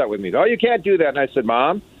very upset with me. Oh, you can't do that. And I said,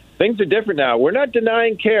 Mom, things are different now. We're not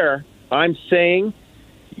denying care. I'm saying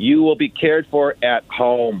you will be cared for at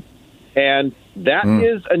home. And that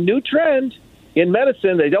is a new trend in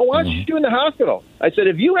medicine. They don't want you in the hospital. I said,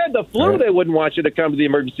 if you had the flu, they wouldn't want you to come to the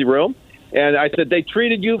emergency room. And I said, they've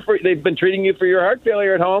been treating you for your heart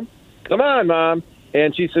failure at home. Come on, Mom.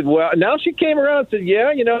 And she said, well, now she came around and said,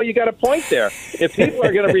 yeah, you got a point there. If people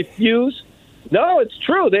are going to refuse, no, it's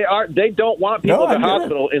true. They don't want people in the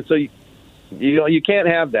hospital. And so, you can't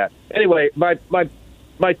have that. Anyway, my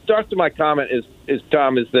start to my comment is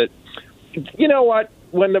Tom, is that, you know what,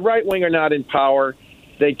 when the right wing are not in power,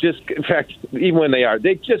 they just, in fact, even when they are,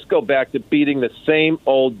 they just go back to beating the same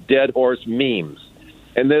old dead horse memes.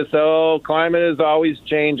 And this, climate is always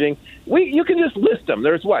changing. You can just list them.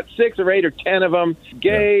 There's 6 or 8 or 10 of them,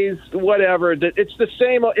 gays, whatever. It's the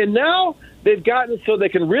same. And now they've gotten so they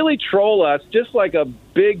can really troll us, just like a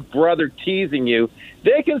big brother teasing you.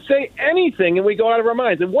 They can say anything, and we go out of our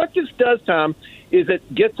minds. And what this does, Tom, is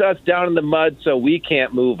it gets us down in the mud so we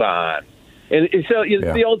can't move on. And so it's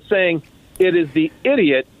the old saying, it is the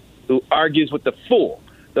idiot who argues with the fool.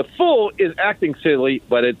 The fool is acting silly,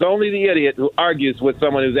 but it's only the idiot who argues with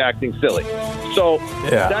someone who's acting silly. So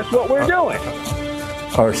that's what we're doing.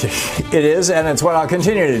 It is, and it's what I'll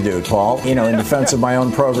continue to do, Paul, in defense of my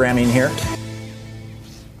own programming here.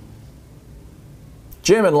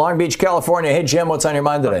 Jim in Long Beach, California. Hey, Jim, what's on your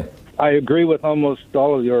mind today? I agree with almost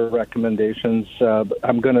all of your recommendations.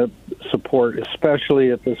 I'm going to support,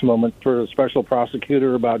 especially at this moment, for a special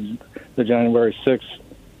prosecutor about the January 6th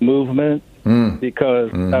movement. Because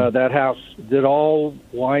that house did all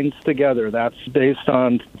winds together. That's based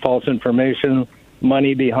on false information,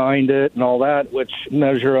 money behind it, and all that, which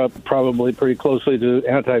measure up probably pretty closely to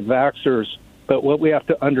anti-vaxxers. But what we have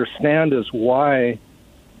to understand is why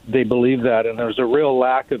they believe that. And there's a real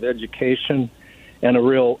lack of education and a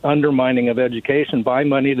real undermining of education by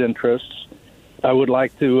moneyed interests. I would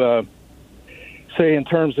like to say in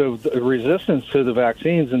terms of the resistance to the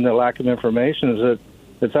vaccines and the lack of information is that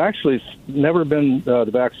it's actually never been, the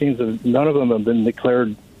vaccines, none of them have been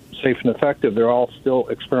declared safe and effective. They're all still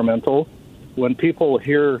experimental. When people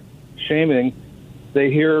hear shaming,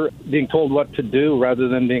 they hear being told what to do rather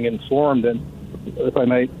than being informed. And if I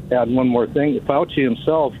might add one more thing, Fauci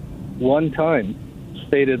himself one time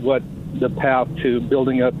stated what the path to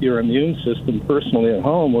building up your immune system personally at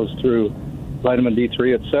home was through vitamin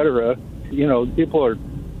D3, et cetera. People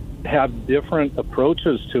have different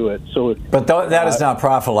approaches to it. But that is not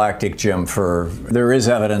prophylactic, Jim. There is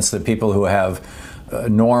evidence that people who have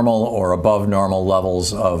normal or above normal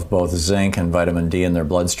levels of both zinc and vitamin D in their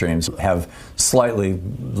bloodstreams have slightly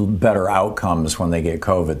better outcomes when they get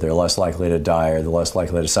COVID. They're less likely to die, or they're less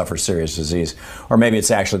likely to suffer serious disease. Or maybe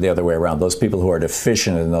it's actually the other way around. Those people who are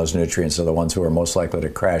deficient in those nutrients are the ones who are most likely to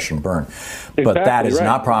crash and burn. Exactly, but that is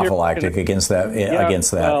not prophylactic against that.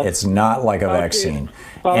 Well, it's not like a vaccine.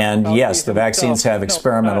 And yes, the vaccines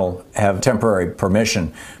have temporary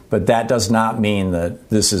permission, but that does not mean that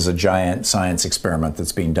this is a giant science experiment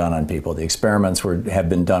that's being done on people. The experiments have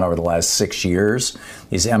been done over the last 6 years.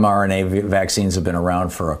 These mRNA vaccines have been around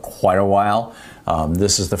for quite a while.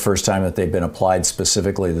 This is the first time that they've been applied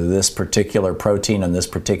specifically to this particular protein and this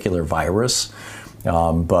particular virus.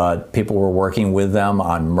 But people were working with them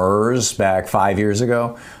on MERS back 5 years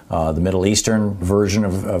ago, the Middle Eastern version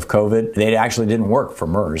of COVID. They actually didn't work for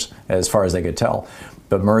MERS, as far as they could tell.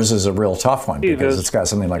 But MERS is a real tough one because it's got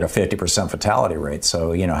something like a 50% fatality rate.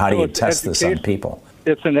 So, how do you test this on people?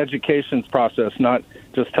 It's an education process, not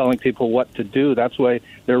just telling people what to do. That's why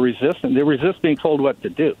they're resistant. They resist being told what to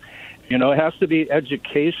do. It has to be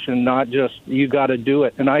education, not just you got to do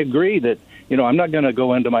it. And I agree that, I'm not going to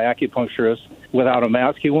go into my acupuncturist without a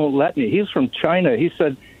mask. He won't let me. He's from China. He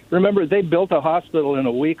said, remember, they built a hospital in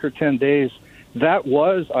a week or 10 days that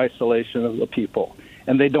was isolation of the people,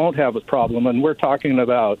 and they don't have a problem. And we're talking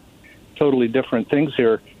about totally different things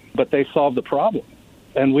here, but they solved the problem.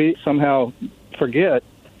 And we somehow forget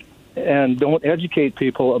and don't educate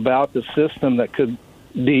people about the system that could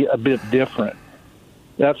be a bit different.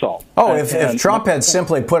 That's all. Oh, if Trump had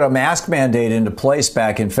simply put a mask mandate into place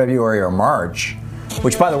back in February or March,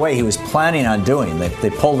 which, by the way, he was planning on doing. They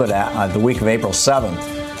pulled it out the week of April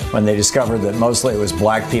 7th when they discovered that mostly it was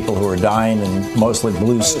black people who were dying in mostly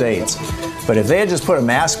blue states. But if they had just put a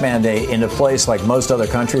mask mandate into place like most other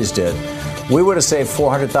countries did, we would have saved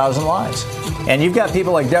 400,000 lives. And you've got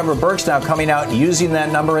people like Deborah Birx now coming out using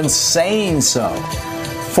that number and saying so.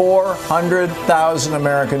 400,000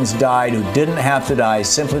 Americans died who didn't have to die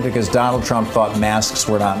simply because Donald Trump thought masks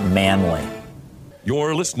were not manly.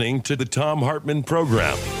 You're listening to the Thom Hartmann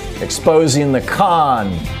Program. Exposing the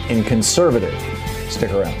con in conservative.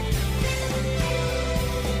 Stick around.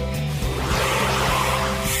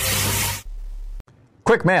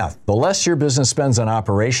 Quick math. The less your business spends on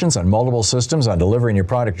operations, on multiple systems, on delivering your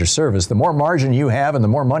product or service, the more margin you have and the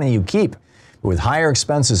more money you keep. With higher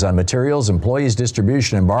expenses on materials, employees,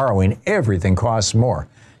 distribution, and borrowing, everything costs more.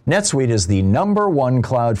 NetSuite is the #1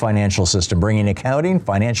 cloud financial system, bringing accounting,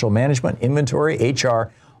 financial management, inventory,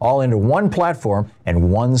 HR, all into one platform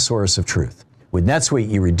and one source of truth. With NetSuite,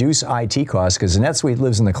 you reduce IT costs because NetSuite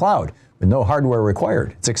lives in the cloud with no hardware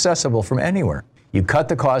required. It's accessible from anywhere. You cut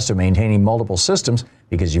the cost of maintaining multiple systems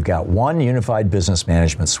because you've got one unified business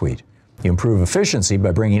management suite. You improve efficiency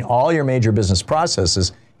by bringing all your major business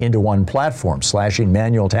processes into one platform, slashing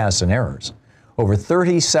manual tasks and errors. Over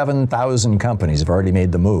 37,000 companies have already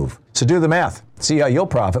made the move. So do the math. See how you'll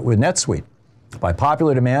profit with NetSuite. By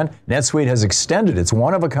popular demand, NetSuite has extended its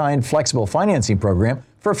one-of-a-kind flexible financing program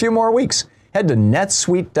for a few more weeks. Head to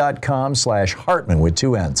netsuite.com/Hartmann with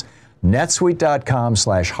 2 N's.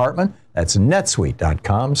 netsuite.com/Hartmann. That's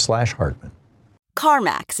netsuite.com/Hartmann.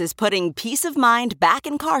 CarMax is putting peace of mind back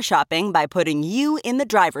in car shopping by putting you in the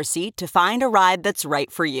driver's seat to find a ride that's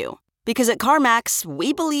right for you. Because at CarMax,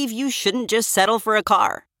 we believe you shouldn't just settle for a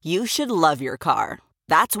car. You should love your car.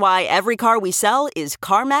 That's why every car we sell is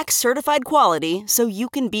CarMax certified quality, so you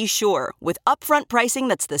can be sure with upfront pricing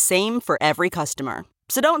that's the same for every customer.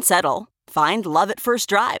 So don't settle. Find love at first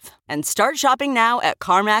drive and start shopping now at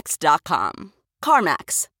CarMax.com.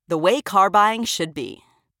 CarMax, the way car buying should be.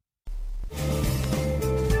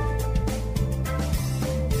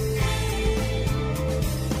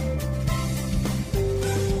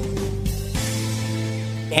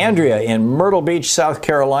 Andrea in Myrtle Beach, South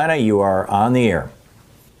Carolina, you are on the air.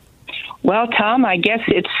 Well, Tom, I guess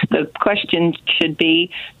the question should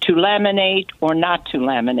be to laminate or not to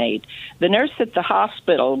laminate. The nurse at the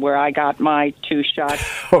hospital where I got my 2 shots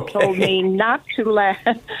told me not to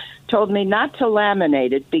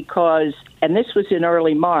laminate it because, and this was in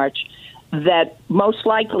early March, that most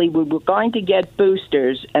likely we were going to get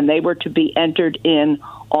boosters and they were to be entered in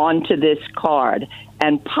onto this card.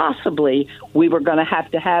 And possibly we were going to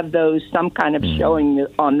have those, some kind of showing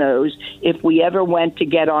on those. If we ever went to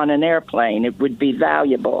get on an airplane, it would be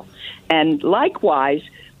valuable. And likewise,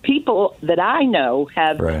 people that I know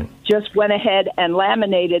have just went ahead and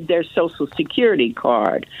laminated their Social Security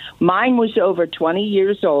card. Mine was over 20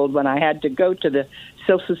 years old when I had to go to the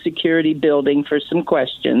Social Security building for some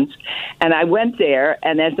questions. And I went there,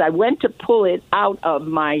 and as I went to pull it out of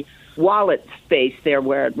my wallet space there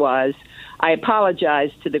where it was, I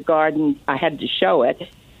apologized to the guard, and I had to show it.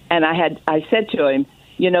 And I said to him,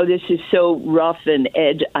 this is so rough and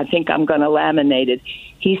edge, I think I'm going to laminate it.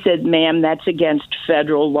 He said, ma'am, that's against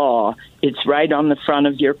federal law. It's right on the front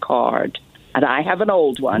of your card. And I have an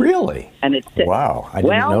old one. Really? And it said, wow, I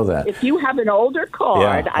didn't know that. If you have an older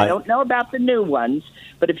card, I don't know about the new ones,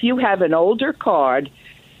 but if you have an older card,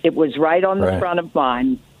 it was right on the front of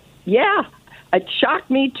mine. Yeah, it shocked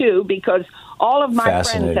me too, because all of my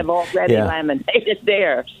friends have already laminated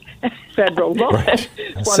theirs. Federal law. Right.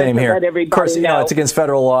 Same here. Of course, it's against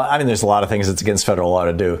federal law. I mean, there's a lot of things it's against federal law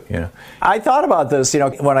to do. I thought about this.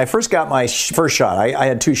 When I first got my first shot, I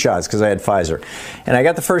had 2 shots because I had Pfizer, and I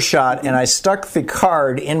got the first shot, and I stuck the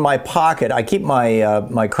card in my pocket. I keep my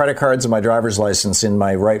my credit cards and my driver's license in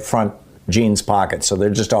my right front jeans pocket, so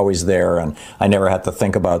they're just always there, and I never have to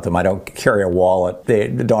think about them. I don't carry a wallet. They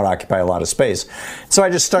don't occupy a lot of space. So I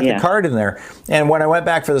just stuck the card in there, and when I went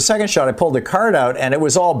back for the second shot, I pulled the card out, and it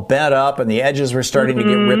was all bent up, and the edges were starting to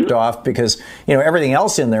get ripped off because, everything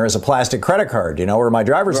else in there is a plastic credit card, or my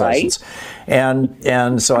driver's license.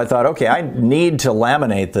 And so I thought, okay, I need to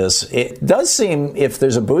laminate this. It does seem, if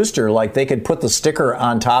there's a booster, like they could put the sticker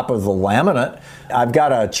on top of the laminate. I've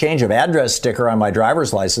got a change of address sticker on my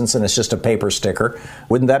driver's license, and it's just a paper sticker.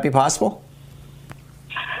 Wouldn't that be possible?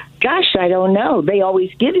 Gosh, I don't know. They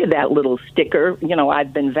always give you that little sticker,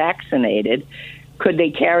 I've been vaccinated. Could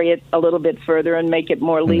they carry it a little bit further and make it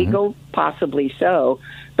more legal? Possibly so.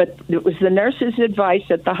 But it was the nurse's advice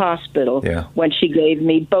at the hospital when she gave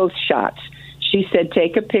me both shots. She said,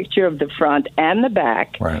 take a picture of the front and the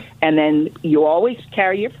back, and then you always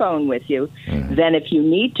carry your phone with you. Then if you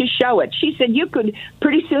need to show it, she said you could,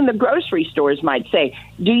 pretty soon the grocery stores might say,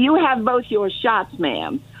 do you have both your shots,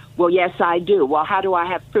 ma'am? Well, yes, I do. Well, how do I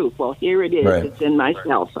have proof? Well, here it is. It's in my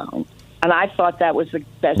cell phone. And I thought that was the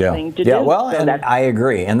best thing to do. Yeah, well, so and I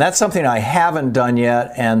agree. And that's something I haven't done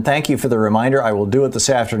yet. And thank you for the reminder. I will do it this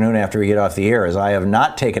afternoon after we get off the air, as I have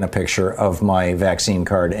not taken a picture of my vaccine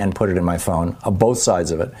card and put it in my phone, both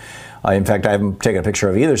sides of it. In fact, I haven't taken a picture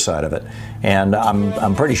of either side of it. And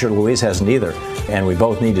I'm pretty sure Louise hasn't either. And we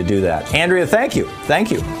both need to do that. Andrea, thank you.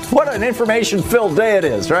 Thank you. What an information-filled day it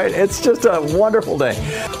is, right? It's just a wonderful day.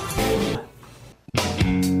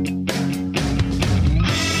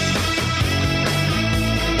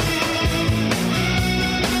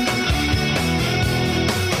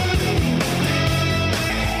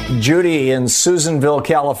 Judy in Susanville,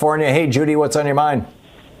 California. Hey, Judy, what's on your mind?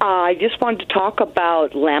 I just wanted to talk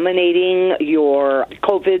about laminating your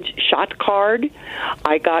COVID shot card.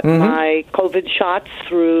 I got my COVID shots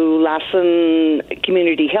through Lassen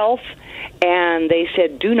Community Health, and they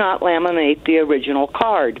said do not laminate the original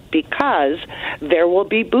card because there will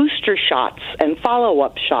be booster shots and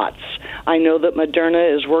follow-up shots. I know that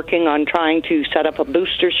Moderna is working on trying to set up a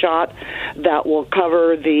booster shot that will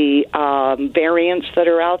cover the variants that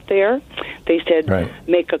are out there. They said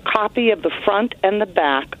make a copy of the front and the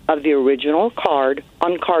back of the original card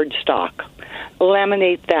on cardstock.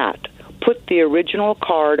 Laminate that. Put the original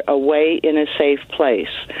card away in a safe place.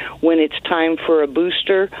 When it's time for a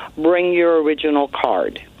booster, bring your original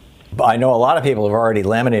card. I know a lot of people have already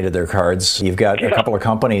laminated their cards. You've got a couple of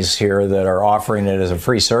companies here that are offering it as a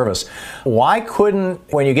free service. Why couldn't,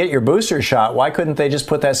 when you get your booster shot, why couldn't they just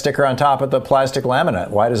put that sticker on top of the plastic laminate?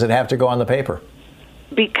 Why does it have to go on the paper?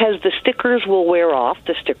 Because the stickers will wear off,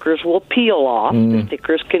 the stickers will peel off, the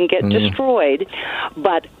stickers can get destroyed,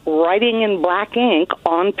 but writing in black ink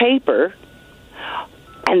on paper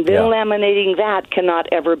and then laminating that cannot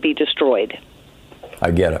ever be destroyed.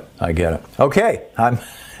 I get it. Okay,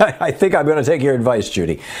 I think I'm going to take your advice,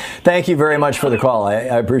 Judy. Thank you very much for the call. I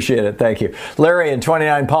appreciate it. Thank you. Larry in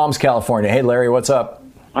 29 Palms, California. Hey, Larry, what's up?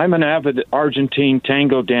 I'm an avid Argentine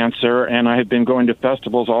tango dancer, and I have been going to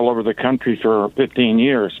festivals all over the country for 15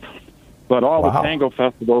 years. But all the tango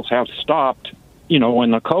festivals have stopped,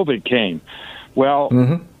 when the COVID came.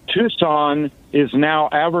 Well, Tucson is now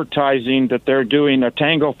advertising that they're doing a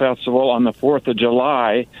tango festival on the 4th of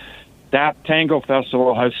July. That tango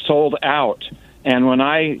festival has sold out. And when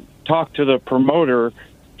I talked to the promoter,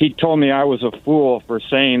 he told me I was a fool for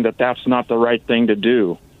saying that that's not the right thing to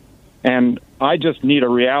do. And I just need a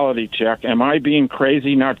reality check. Am I being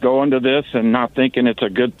crazy not going to this and not thinking it's a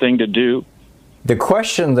good thing to do? The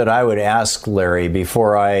question that I would ask, Larry,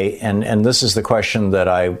 before and this is the question that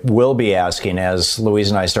I will be asking as Louise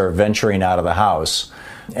and I start venturing out of the house.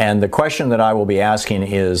 And the question that I will be asking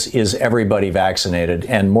is everybody vaccinated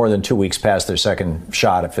and more than 2 weeks past their second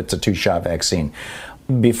shot if it's a 2-shot vaccine?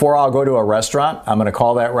 Before I'll go to a restaurant, I'm going to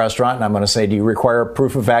call that restaurant and I'm going to say, do you require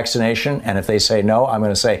proof of vaccination? And if they say no, I'm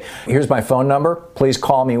going to say, here's my phone number. Please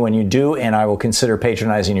call me when you do, and I will consider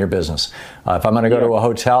patronizing your business. If I'm going to go to a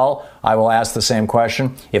hotel, I will ask the same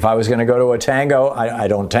question. If I was going to go to a tango, I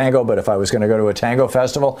don't tango, but if I was going to go to a tango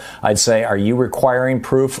festival, I'd say, are you requiring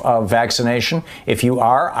proof of vaccination? If you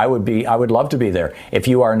are, I would love to be there. If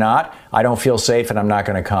you are not, I don't feel safe and I'm not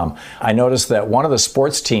going to come. I noticed that one of the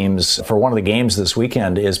sports teams for one of the games this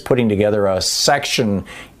weekend is putting together a section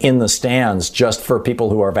in the stands just for people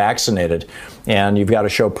who are vaccinated. And you've got to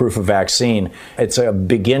show proof of vaccine. It's a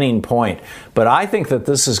beginning point. But I think that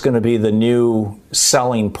this is going to be the new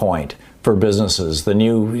selling point for businesses. The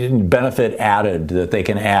new benefit added that they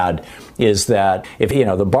can add is that if,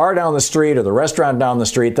 the bar down the street or the restaurant down the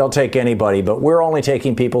street, they'll take anybody, but we're only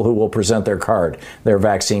taking people who will present their card, their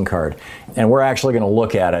vaccine card. And we're actually going to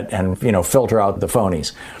look at it and, filter out the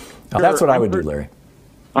phonies. That's what I would do, Larry.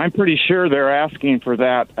 I'm pretty sure they're asking for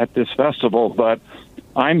that at this festival, but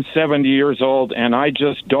I'm 70 years old, and I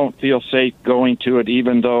just don't feel safe going to it,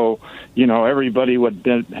 even though, everybody would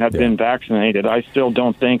have been vaccinated. I still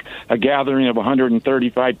don't think a gathering of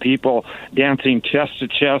 135 people dancing chest to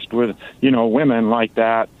chest with, women like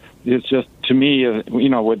that is just, to me,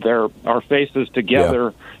 with our faces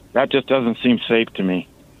together, that just doesn't seem safe to me.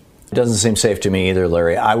 Doesn't seem safe to me either,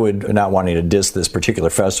 Larry. I would not wanting to diss this particular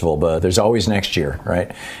festival, but there's always next year, right?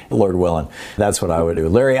 Lord willing. That's what I would do.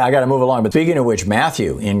 Larry, I got to move along. But speaking of which,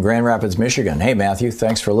 Matthew in Grand Rapids, Michigan. Hey, Matthew,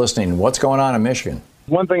 thanks for listening. What's going on in Michigan?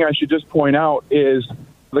 One thing I should just point out is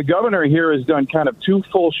the governor here has done kind of 2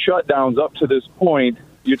 full shutdowns up to this point.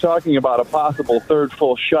 You're talking about a possible 3rd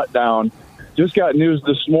full shutdown. Just got news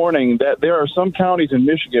this morning that there are some counties in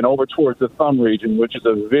Michigan over towards the Thumb region, which is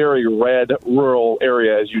a very red rural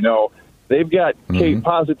area, as you know. They've got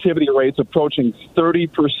positivity rates approaching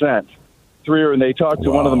 30% through, and they talked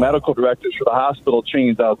to one of the medical directors for the hospital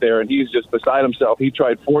chains out there, and he's just beside himself. He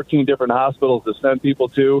tried 14 different hospitals to send people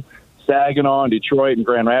to, Saginaw and Detroit and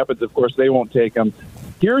Grand Rapids. Of course, they won't take them.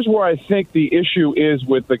 Here's where I think the issue is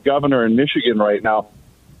with the governor in Michigan right now.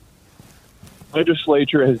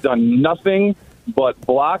 Legislature has done nothing but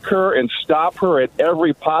block her and stop her at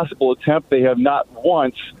every possible attempt. They have not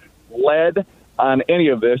once led on any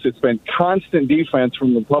of this. It's been constant defense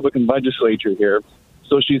from the Republican legislature here.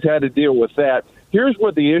 So she's had to deal with that. Here's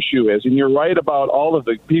what the issue is, and you're right about all of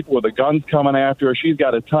the people with the guns coming after her. She's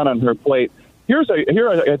got a ton on her plate. Here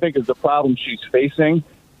I think is the problem she's facing.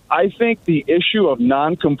 I think the issue of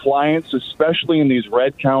noncompliance, especially in these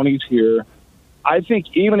red counties here, I think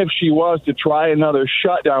even if she was to try another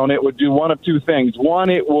shutdown, it would do one of 2 things. One,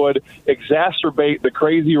 it would exacerbate the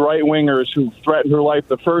crazy right-wingers who threatened her life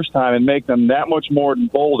the first time and make them that much more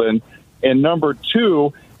emboldened. And number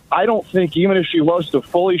 2, I don't think even if she was to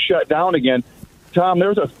fully shut down again, Tom,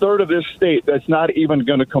 there's a third of this state that's not even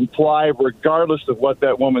going to comply regardless of what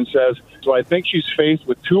that woman says. So I think she's faced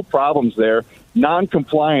with 2 problems there.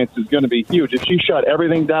 Non-compliance is going to be huge. If she shut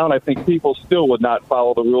everything down, I think people still would not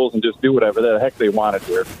follow the rules and just do whatever the heck they wanted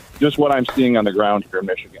here. Just what I'm seeing on the ground here in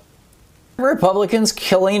Michigan. Republicans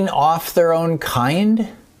killing off their own kind?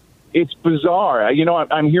 It's bizarre. You know,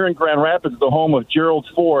 I'm here in Grand Rapids, the home of Gerald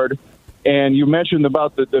Ford, and you mentioned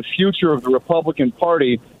about the future of the Republican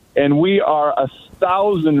Party, and we are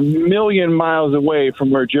 1,000 million miles away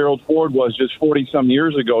from where Gerald Ford was just 40-some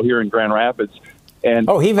years ago here in Grand Rapids. And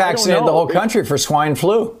he vaccinated the whole country for swine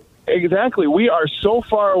flu. Exactly. We are so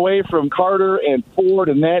far away from Carter and Ford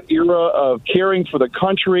and that era of caring for the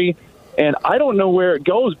country. And I don't know where it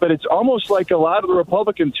goes, but it's almost like a lot of the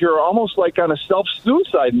Republicans here are almost like on a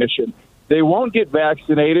self-suicide mission. They won't get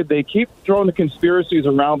vaccinated. They keep throwing the conspiracies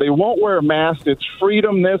around. They won't wear a mask. It's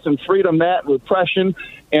freedom this and freedom that, repression,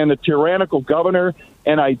 and the tyrannical governor.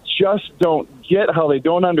 And I just don't get how they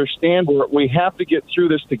don't understand where we have to get through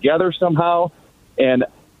this together somehow. And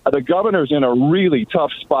the governor's in a really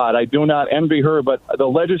tough spot. I do not envy her, but the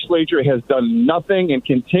legislature has done nothing and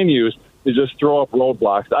continues to just throw up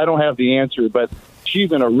roadblocks. I don't have the answer, but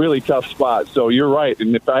she's in a really tough spot. So you're right.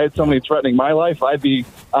 And if I had somebody threatening my life, I'd be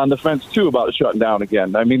on the fence, too, about shutting down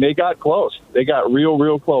again. I mean, they got close. They got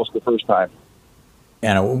real close the first time.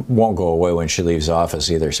 And it won't go away when she leaves office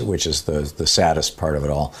either, which is the saddest part of it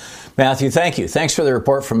all. Matthew, thank you. Thanks for the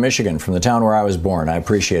report from Michigan, from the town where I was born. I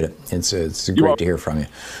appreciate it. It's great to hear from you.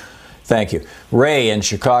 Thank you. Ray in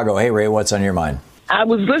Chicago. Hey, Ray, what's on your mind? I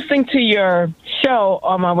was listening to your show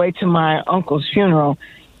on my way to my uncle's funeral.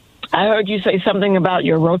 I heard you say something about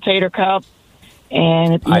your rotator cuff.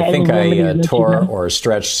 And I think I tore or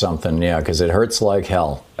stretched something, because it hurts like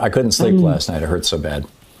hell. I couldn't sleep last night. It hurt so bad.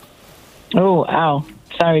 Oh, ow.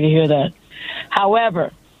 Sorry to hear that.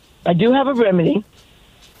 However, I do have a remedy.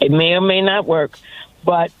 It may or may not work,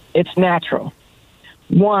 but it's natural.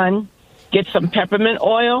 One, get some peppermint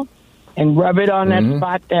oil and rub it on that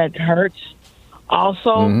spot that hurts.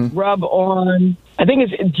 Also, rub on, I think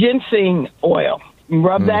it's ginseng oil.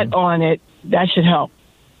 Rub that on it. That should help.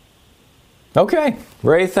 Okay.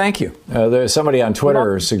 Ray, thank you. There's somebody on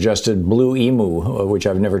Twitter suggested Blue Emu, which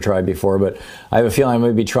I've never tried before, but I have a feeling I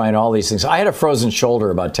may be trying all these things. I had a frozen shoulder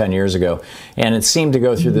about 10 years ago, and it seemed to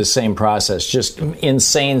go through this same process, just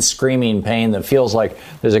insane screaming pain that feels like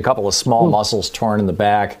there's a couple of small muscles torn in the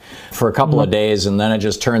back for a couple of days, and then it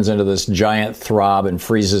just turns into this giant throb and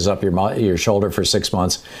freezes up your shoulder for 6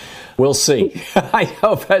 months. We'll see. I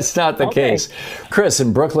hope that's not the case. Chris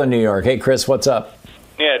in Brooklyn, New York. Hey, Chris, what's up?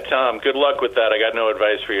 Yeah, Tom, good luck with that. I got no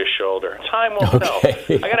advice for your shoulder. Time will tell.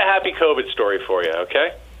 I got a happy COVID story for you,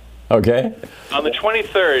 okay? Okay. On the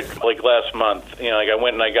 23rd, like last month, I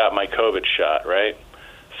went and I got my COVID shot, right?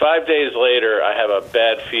 5 days later, I have a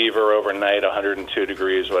bad fever overnight, 102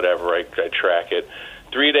 degrees, whatever. I track it.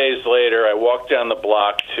 3 days later, I walk down the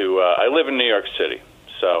block to, I live in New York City.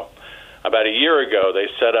 So about a year ago, they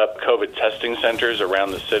set up COVID testing centers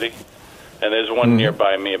around the city. And there's one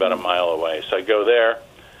nearby me about a mile away. So I go there.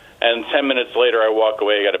 And 10 minutes later, I walk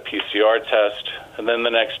away. I got a PCR test, and then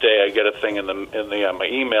the next day, I get a thing in my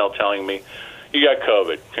email telling me You got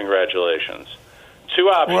COVID. Congratulations. Two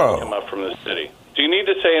options come up from the city. Do you need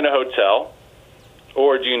to stay in a hotel,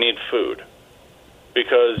 or do you need food?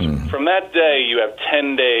 Because from that day, you have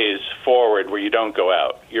 10 days forward where you don't go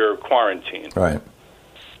out. You're quarantined. Right.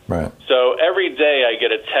 So every day I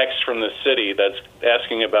get a text from the city that's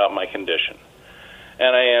asking about my condition.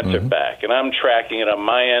 And I answer back. And I'm tracking it on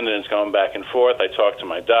my end, and it's going back and forth. I talk to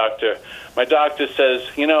my doctor. My doctor says,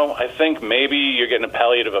 I think maybe you're getting a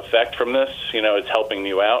palliative effect from this. It's helping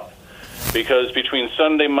you out. Because between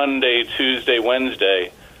Sunday, Monday, Tuesday,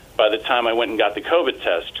 Wednesday, by the time I went and got the COVID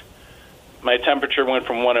test, my temperature went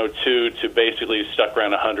from 102 to basically stuck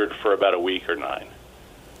around 100 for about a week or 9.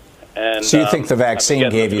 And, so you think the vaccine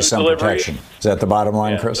gave you some protection? Is that the bottom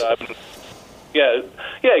line, Chris? Yeah,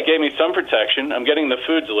 it gave me some protection. I'm getting the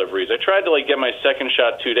food deliveries. I tried to get my second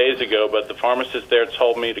shot 2 days ago, but the pharmacist there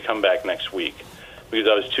told me to come back next week because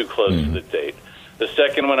I was too close to the date. The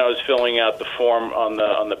second one, I was filling out the form on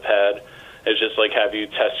the pad. It's just have you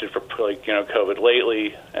tested for COVID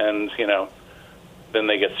lately? And then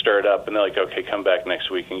they get stirred up and they're like, okay, come back next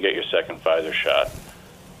week and get your second Pfizer shot.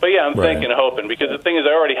 But yeah, I'm thinking and hoping, because the thing is,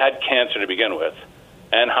 I already had cancer to begin with,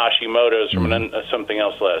 and Hashimoto's from something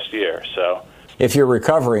else last year. So if you're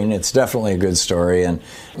recovering, it's definitely a good story. And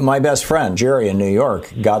my best friend, Jerry, in New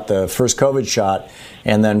York, got the first COVID shot,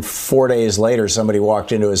 and then 4 days later, somebody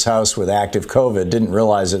walked into his house with active COVID. Didn't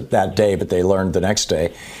realize it that day, but they learned the next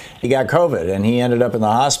day. He got COVID, and he ended up in the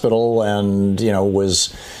hospital and,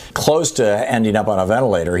 was close to ending up on a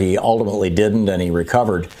ventilator. He ultimately didn't, and he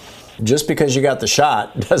recovered. Just because you got the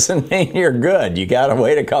shot doesn't mean you're good. You got to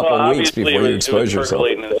wait a couple of weeks before you expose yourself.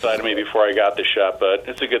 It was percolating inside of me before I got the shot, but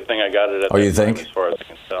it's a good thing I got it at you that think? time, as far as I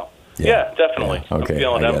can tell. Yeah, definitely. Yeah. Okay,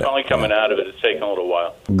 I'm finally coming out of it. It's taken a little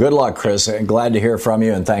while. Good luck, Chris. Glad to hear from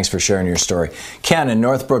you, and thanks for sharing your story. Ken in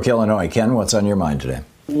Northbrook, Illinois. Ken, what's on your mind today?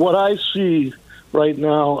 What I see right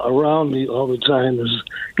now around me all the time is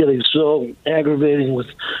getting so aggravating with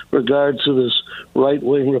regard to this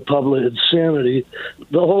right-wing Republican insanity.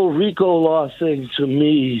 The whole RICO law thing, to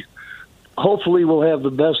me, hopefully we'll have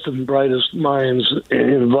the best and brightest minds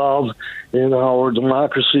involved in our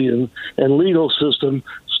democracy and legal system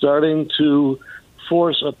starting to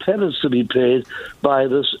force a penance to be paid by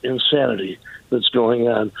this insanity that's going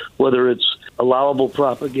on, whether it's allowable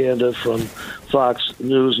propaganda from Fox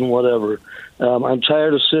News and whatever. I'm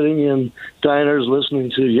tired of sitting in diners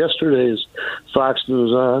listening to yesterday's Fox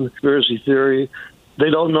News on conspiracy theory.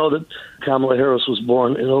 They don't know that Kamala Harris was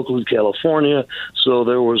born in Oakland, California, so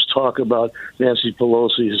there was talk about Nancy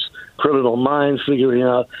Pelosi's criminal mind figuring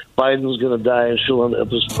out Biden's going to die and she'll end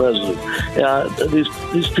up as president.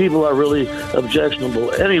 These people are really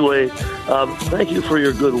objectionable. Anyway, thank you for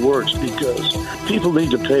your good works, because people need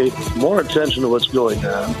to pay more attention to what's going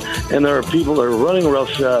on, and there are people that are running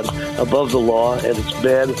roughshod above the law, and it's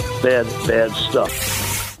bad, bad, bad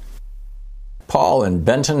stuff. Paul in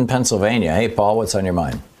Benton, Pennsylvania. Hey, Paul, what's on your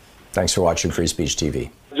mind? Thanks for watching Free Speech TV.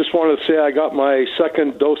 I just wanted to say I got my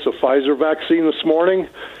second dose of Pfizer vaccine this morning.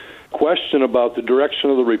 Question about the direction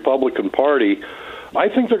of the Republican Party. I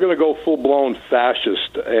think they're going to go full-blown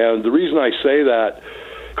fascist, and the reason I say that,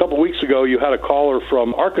 a couple of weeks ago you had a caller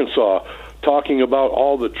from Arkansas talking about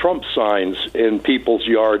all the Trump signs in people's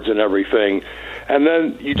yards and everything, and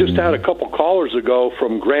then you just had a couple callers ago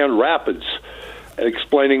from Grand Rapids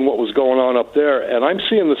explaining what was going on up there, and I'm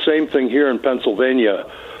seeing the same thing here in Pennsylvania,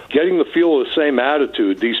 getting the feel of the same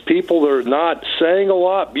attitude. These people, they're not saying a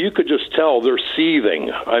lot, but you could just tell they're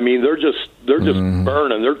seething. I mean, they're just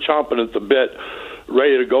burning. They're chomping at the bit,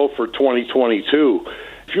 ready to go for 2022.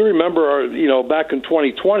 If you remember, back in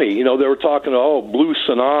 2020, they were talking, blue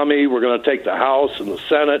tsunami, we're going to take the House and the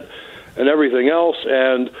Senate and everything else,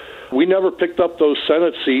 and we never picked up those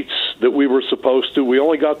Senate seats that we were supposed to. We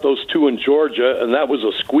only got those 2 in Georgia, and that was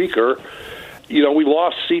a squeaker. We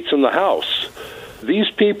lost seats in the House.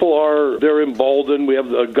 These people they're emboldened. We have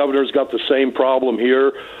the governor's got the same problem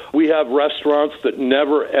here. We have restaurants that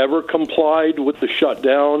never, ever complied with the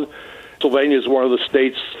shutdown. Pennsylvania is one of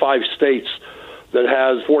the 5 states that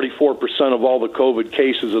has 44% of all the COVID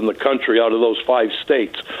cases in the country out of those 5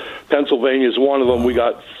 states. Pennsylvania is one of them. We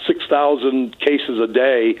got 6,000 cases a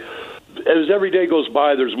day. As every day goes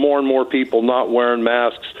by, there's more and more people not wearing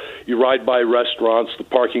masks. You ride by restaurants, the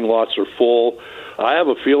parking lots are full. I have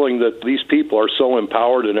a feeling that these people are so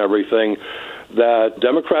empowered and everything that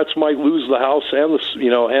Democrats might lose the House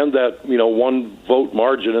and that 1 vote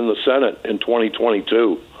margin in the Senate in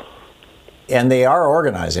 2022. And they are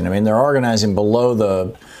organizing. I mean, they're organizing below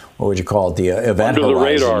what would you call it, the event under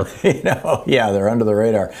horizon. the radar. Yeah, they're under the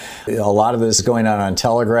radar. A lot of this is going on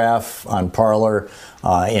Telegraph, on Parler,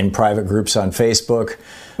 in private groups on Facebook.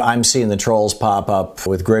 I'm seeing the trolls pop up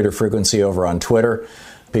with greater frequency over on Twitter.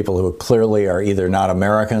 People who clearly are either not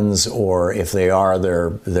Americans, or if they are,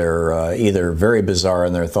 they're either very bizarre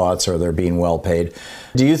in their thoughts or they're being well paid.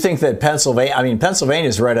 Do you think that Pennsylvania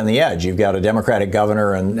is right on the edge? You've got a Democratic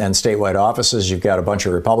governor and statewide offices. You've got a bunch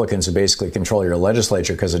of Republicans who basically control your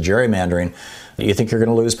legislature because of gerrymandering. Do you think you're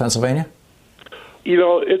going to lose Pennsylvania?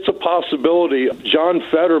 It's a possibility. John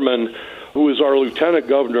Fetterman, who is our lieutenant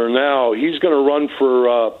governor now, he's going to run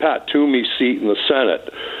for Pat Toomey's seat in the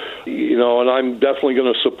Senate. And I'm definitely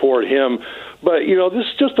going to support him. But, this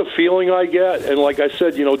is just a feeling I get. And like I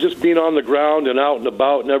said, just being on the ground and out and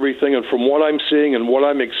about and everything, and from what I'm seeing and what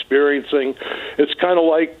I'm experiencing, it's kind of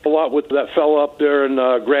like a lot what that fella up there in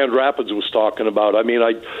Grand Rapids was talking about. I mean,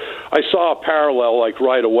 I saw a parallel like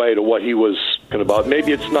right away to what he was talking about.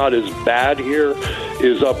 Maybe it's not as bad here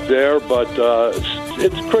as up there, but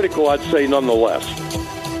it's critical, I'd say, nonetheless.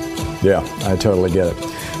 Yeah, I totally get it.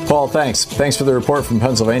 Paul, thanks. Thanks for the report from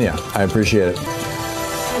Pennsylvania. I appreciate it.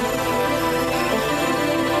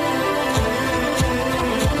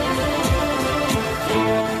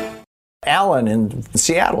 Alan in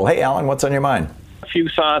Seattle. Hey, Alan, what's on your mind? A few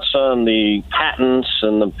thoughts on the patents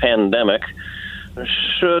and the pandemic.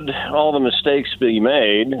 Should all the mistakes be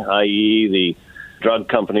made, i.e. the drug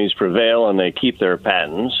companies prevail and they keep their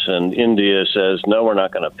patents, and India says, no, we're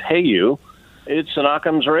not going to pay you, it's an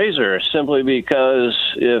Occam's razor, simply because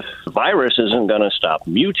if the virus isn't going to stop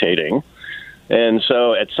mutating, and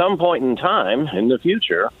so at some point in time in the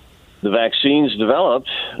future, the vaccines developed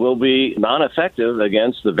will be non-effective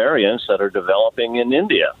against the variants that are developing in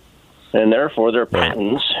India, and therefore their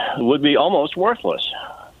patents would be almost worthless.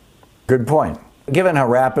 Good point. Given how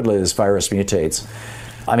rapidly this virus mutates,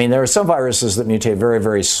 I mean, there are some viruses that mutate very,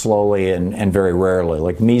 very slowly and very rarely,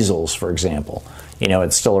 like measles, for example.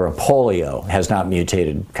 It's still, or polio has not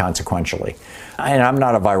mutated consequentially. And I'm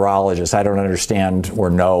not a virologist. I don't understand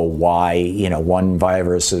or know why, one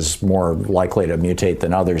virus is more likely to mutate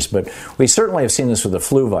than others. But we certainly have seen this with the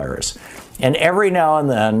flu virus. And every now and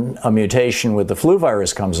then, a mutation with the flu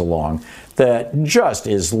virus comes along that just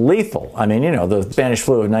is lethal. I mean, the Spanish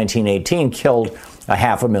flu of 1918 killed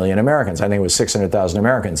 500,000 Americans. I think it was 600,000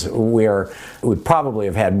 Americans. We probably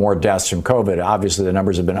have had more deaths from COVID. Obviously, the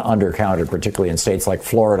numbers have been undercounted, particularly in states like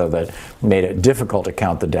Florida that made it difficult to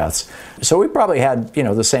count the deaths. So we probably had,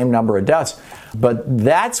 the same number of deaths. But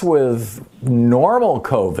that's with normal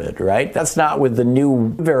COVID, right? That's not with the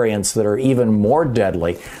new variants that are even more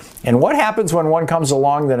deadly. And what happens when one comes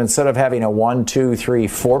along that instead of having a 1, 2, 3,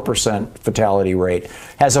 4% fatality rate,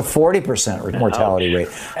 has a 40% mortality rate?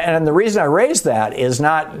 And the reason I raise that is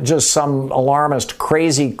not just some alarmist,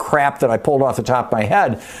 crazy crap that I pulled off the top of my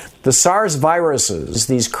head. The SARS viruses,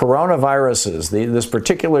 these coronaviruses, this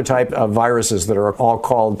particular type of viruses that are all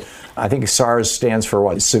called, I think SARS stands for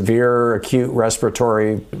what? Severe acute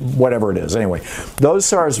respiratory, whatever it is. Anyway, those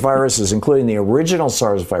SARS viruses, including the original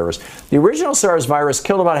SARS virus, the original SARS virus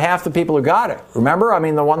killed about half the people who got it. Remember? I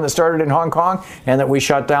mean, the one that started in Hong Kong and that we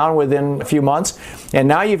shut down within a few months. And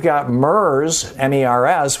now you've got MERS,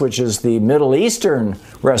 M-E-R-S, which is the Middle Eastern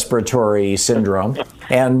respiratory syndrome.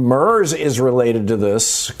 And MERS is related to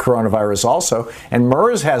this coronavirus also. And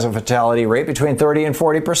MERS has a fatality rate between 30 and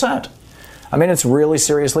 40%. I mean, it's really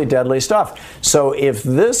seriously deadly stuff. So if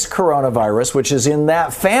this coronavirus, which is in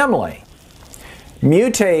that family,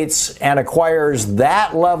 mutates and acquires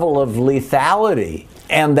that level of lethality,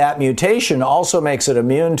 and that mutation also makes it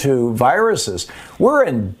immune to viruses, we're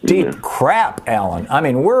in deep crap, Alan. I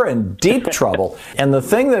mean, we're in deep trouble. And the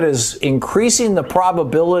thing that is increasing the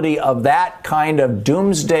probability of that kind of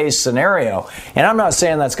doomsday scenario, and I'm not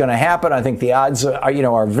saying that's going to happen. I think the odds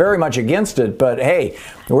are very much against it. But hey,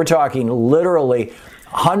 we're talking literally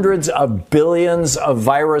hundreds of billions of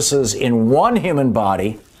viruses in one human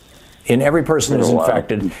body, in every person who's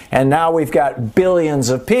infected, and now we've got billions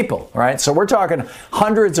of people, right? So we're talking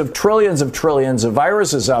hundreds of trillions of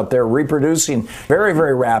viruses out there reproducing very,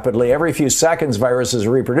 very rapidly. Every few seconds, viruses are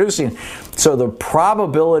reproducing. So the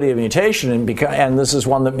probability of mutation, and this is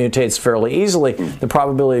one that mutates fairly easily, the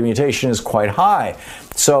probability of mutation is quite high.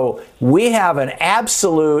 So we have an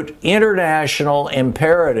absolute international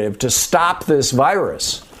imperative to stop this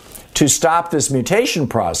virus, to stop this mutation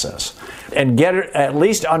process, and get it at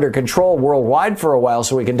least under control worldwide for a while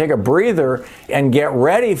so we can take a breather and get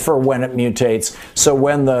ready for when it mutates. So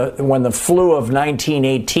when the flu of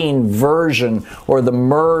 1918 version or the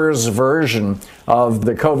MERS version of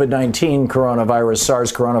the COVID-19 coronavirus,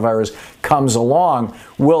 SARS coronavirus, comes along,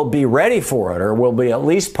 will be ready for it, or will be at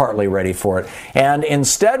least partly ready for it. And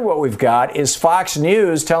instead what we've got is Fox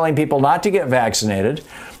News telling people not to get vaccinated.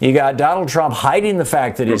 You got Donald Trump hiding the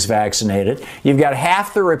fact that he's vaccinated. You've got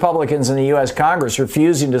half the Republicans in the U.S. Congress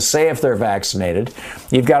refusing to say if they're vaccinated.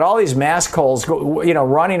 You've got all these mask holes,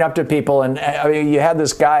 running up to people. And you had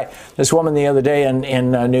this woman the other day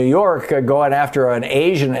in New York going after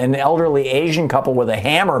an elderly Asian couple with a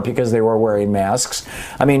hammer because they were wearing masks.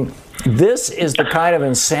 I mean, this is the kind of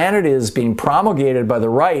insanity that's being promulgated by the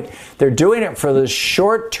right. They're doing it for the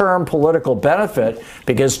short-term political benefit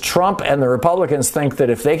because Trump and the Republicans think that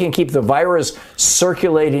if they can keep the virus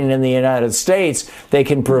circulating in the United States, they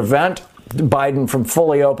can prevent Biden from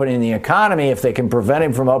fully opening the economy. If they can prevent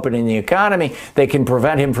him from opening the economy, they can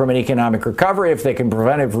prevent him from an economic recovery. If they can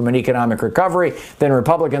prevent him from an economic recovery, then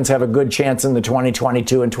Republicans have a good chance in the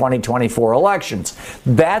 2022 and 2024 elections.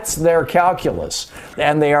 That's their calculus.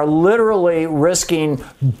 And they are literally risking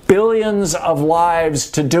billions of lives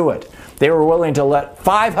to do it. They were willing to let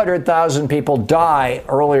 500,000 people die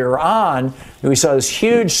earlier on. We saw this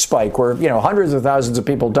huge spike where, hundreds of thousands of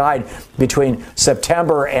people died between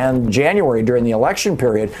September and January during the election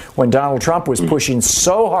period when Donald Trump was pushing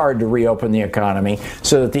so hard to reopen the economy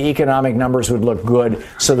so that the economic numbers would look good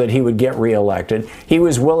so that he would get reelected. He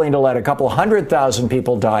was willing to let a couple 100,000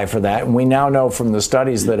 people die for that. And we now know from the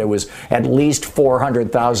studies that it was at least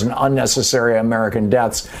 400,000 unnecessary American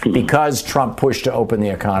deaths because Trump pushed to open the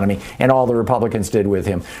economy and all the Republicans did with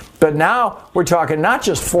him. But now we're talking not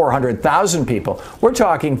just 400,000 people. We're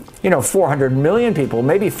talking, 400 million people,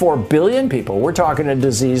 maybe 4 billion people. We're talking a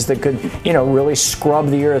disease that could, really scrub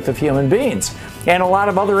the earth of human beings and a lot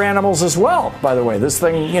of other animals as well. By the way, this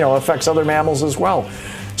thing, affects other mammals as well.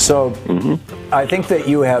 So I think that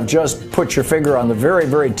you have just put your finger on the very,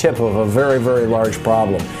 very tip of a very, very large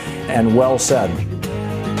problem. And well said.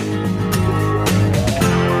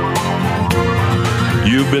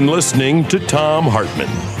 You've been listening to Thom Hartmann.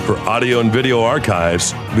 For audio and video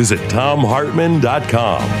archives, visit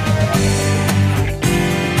thomhartmann.com.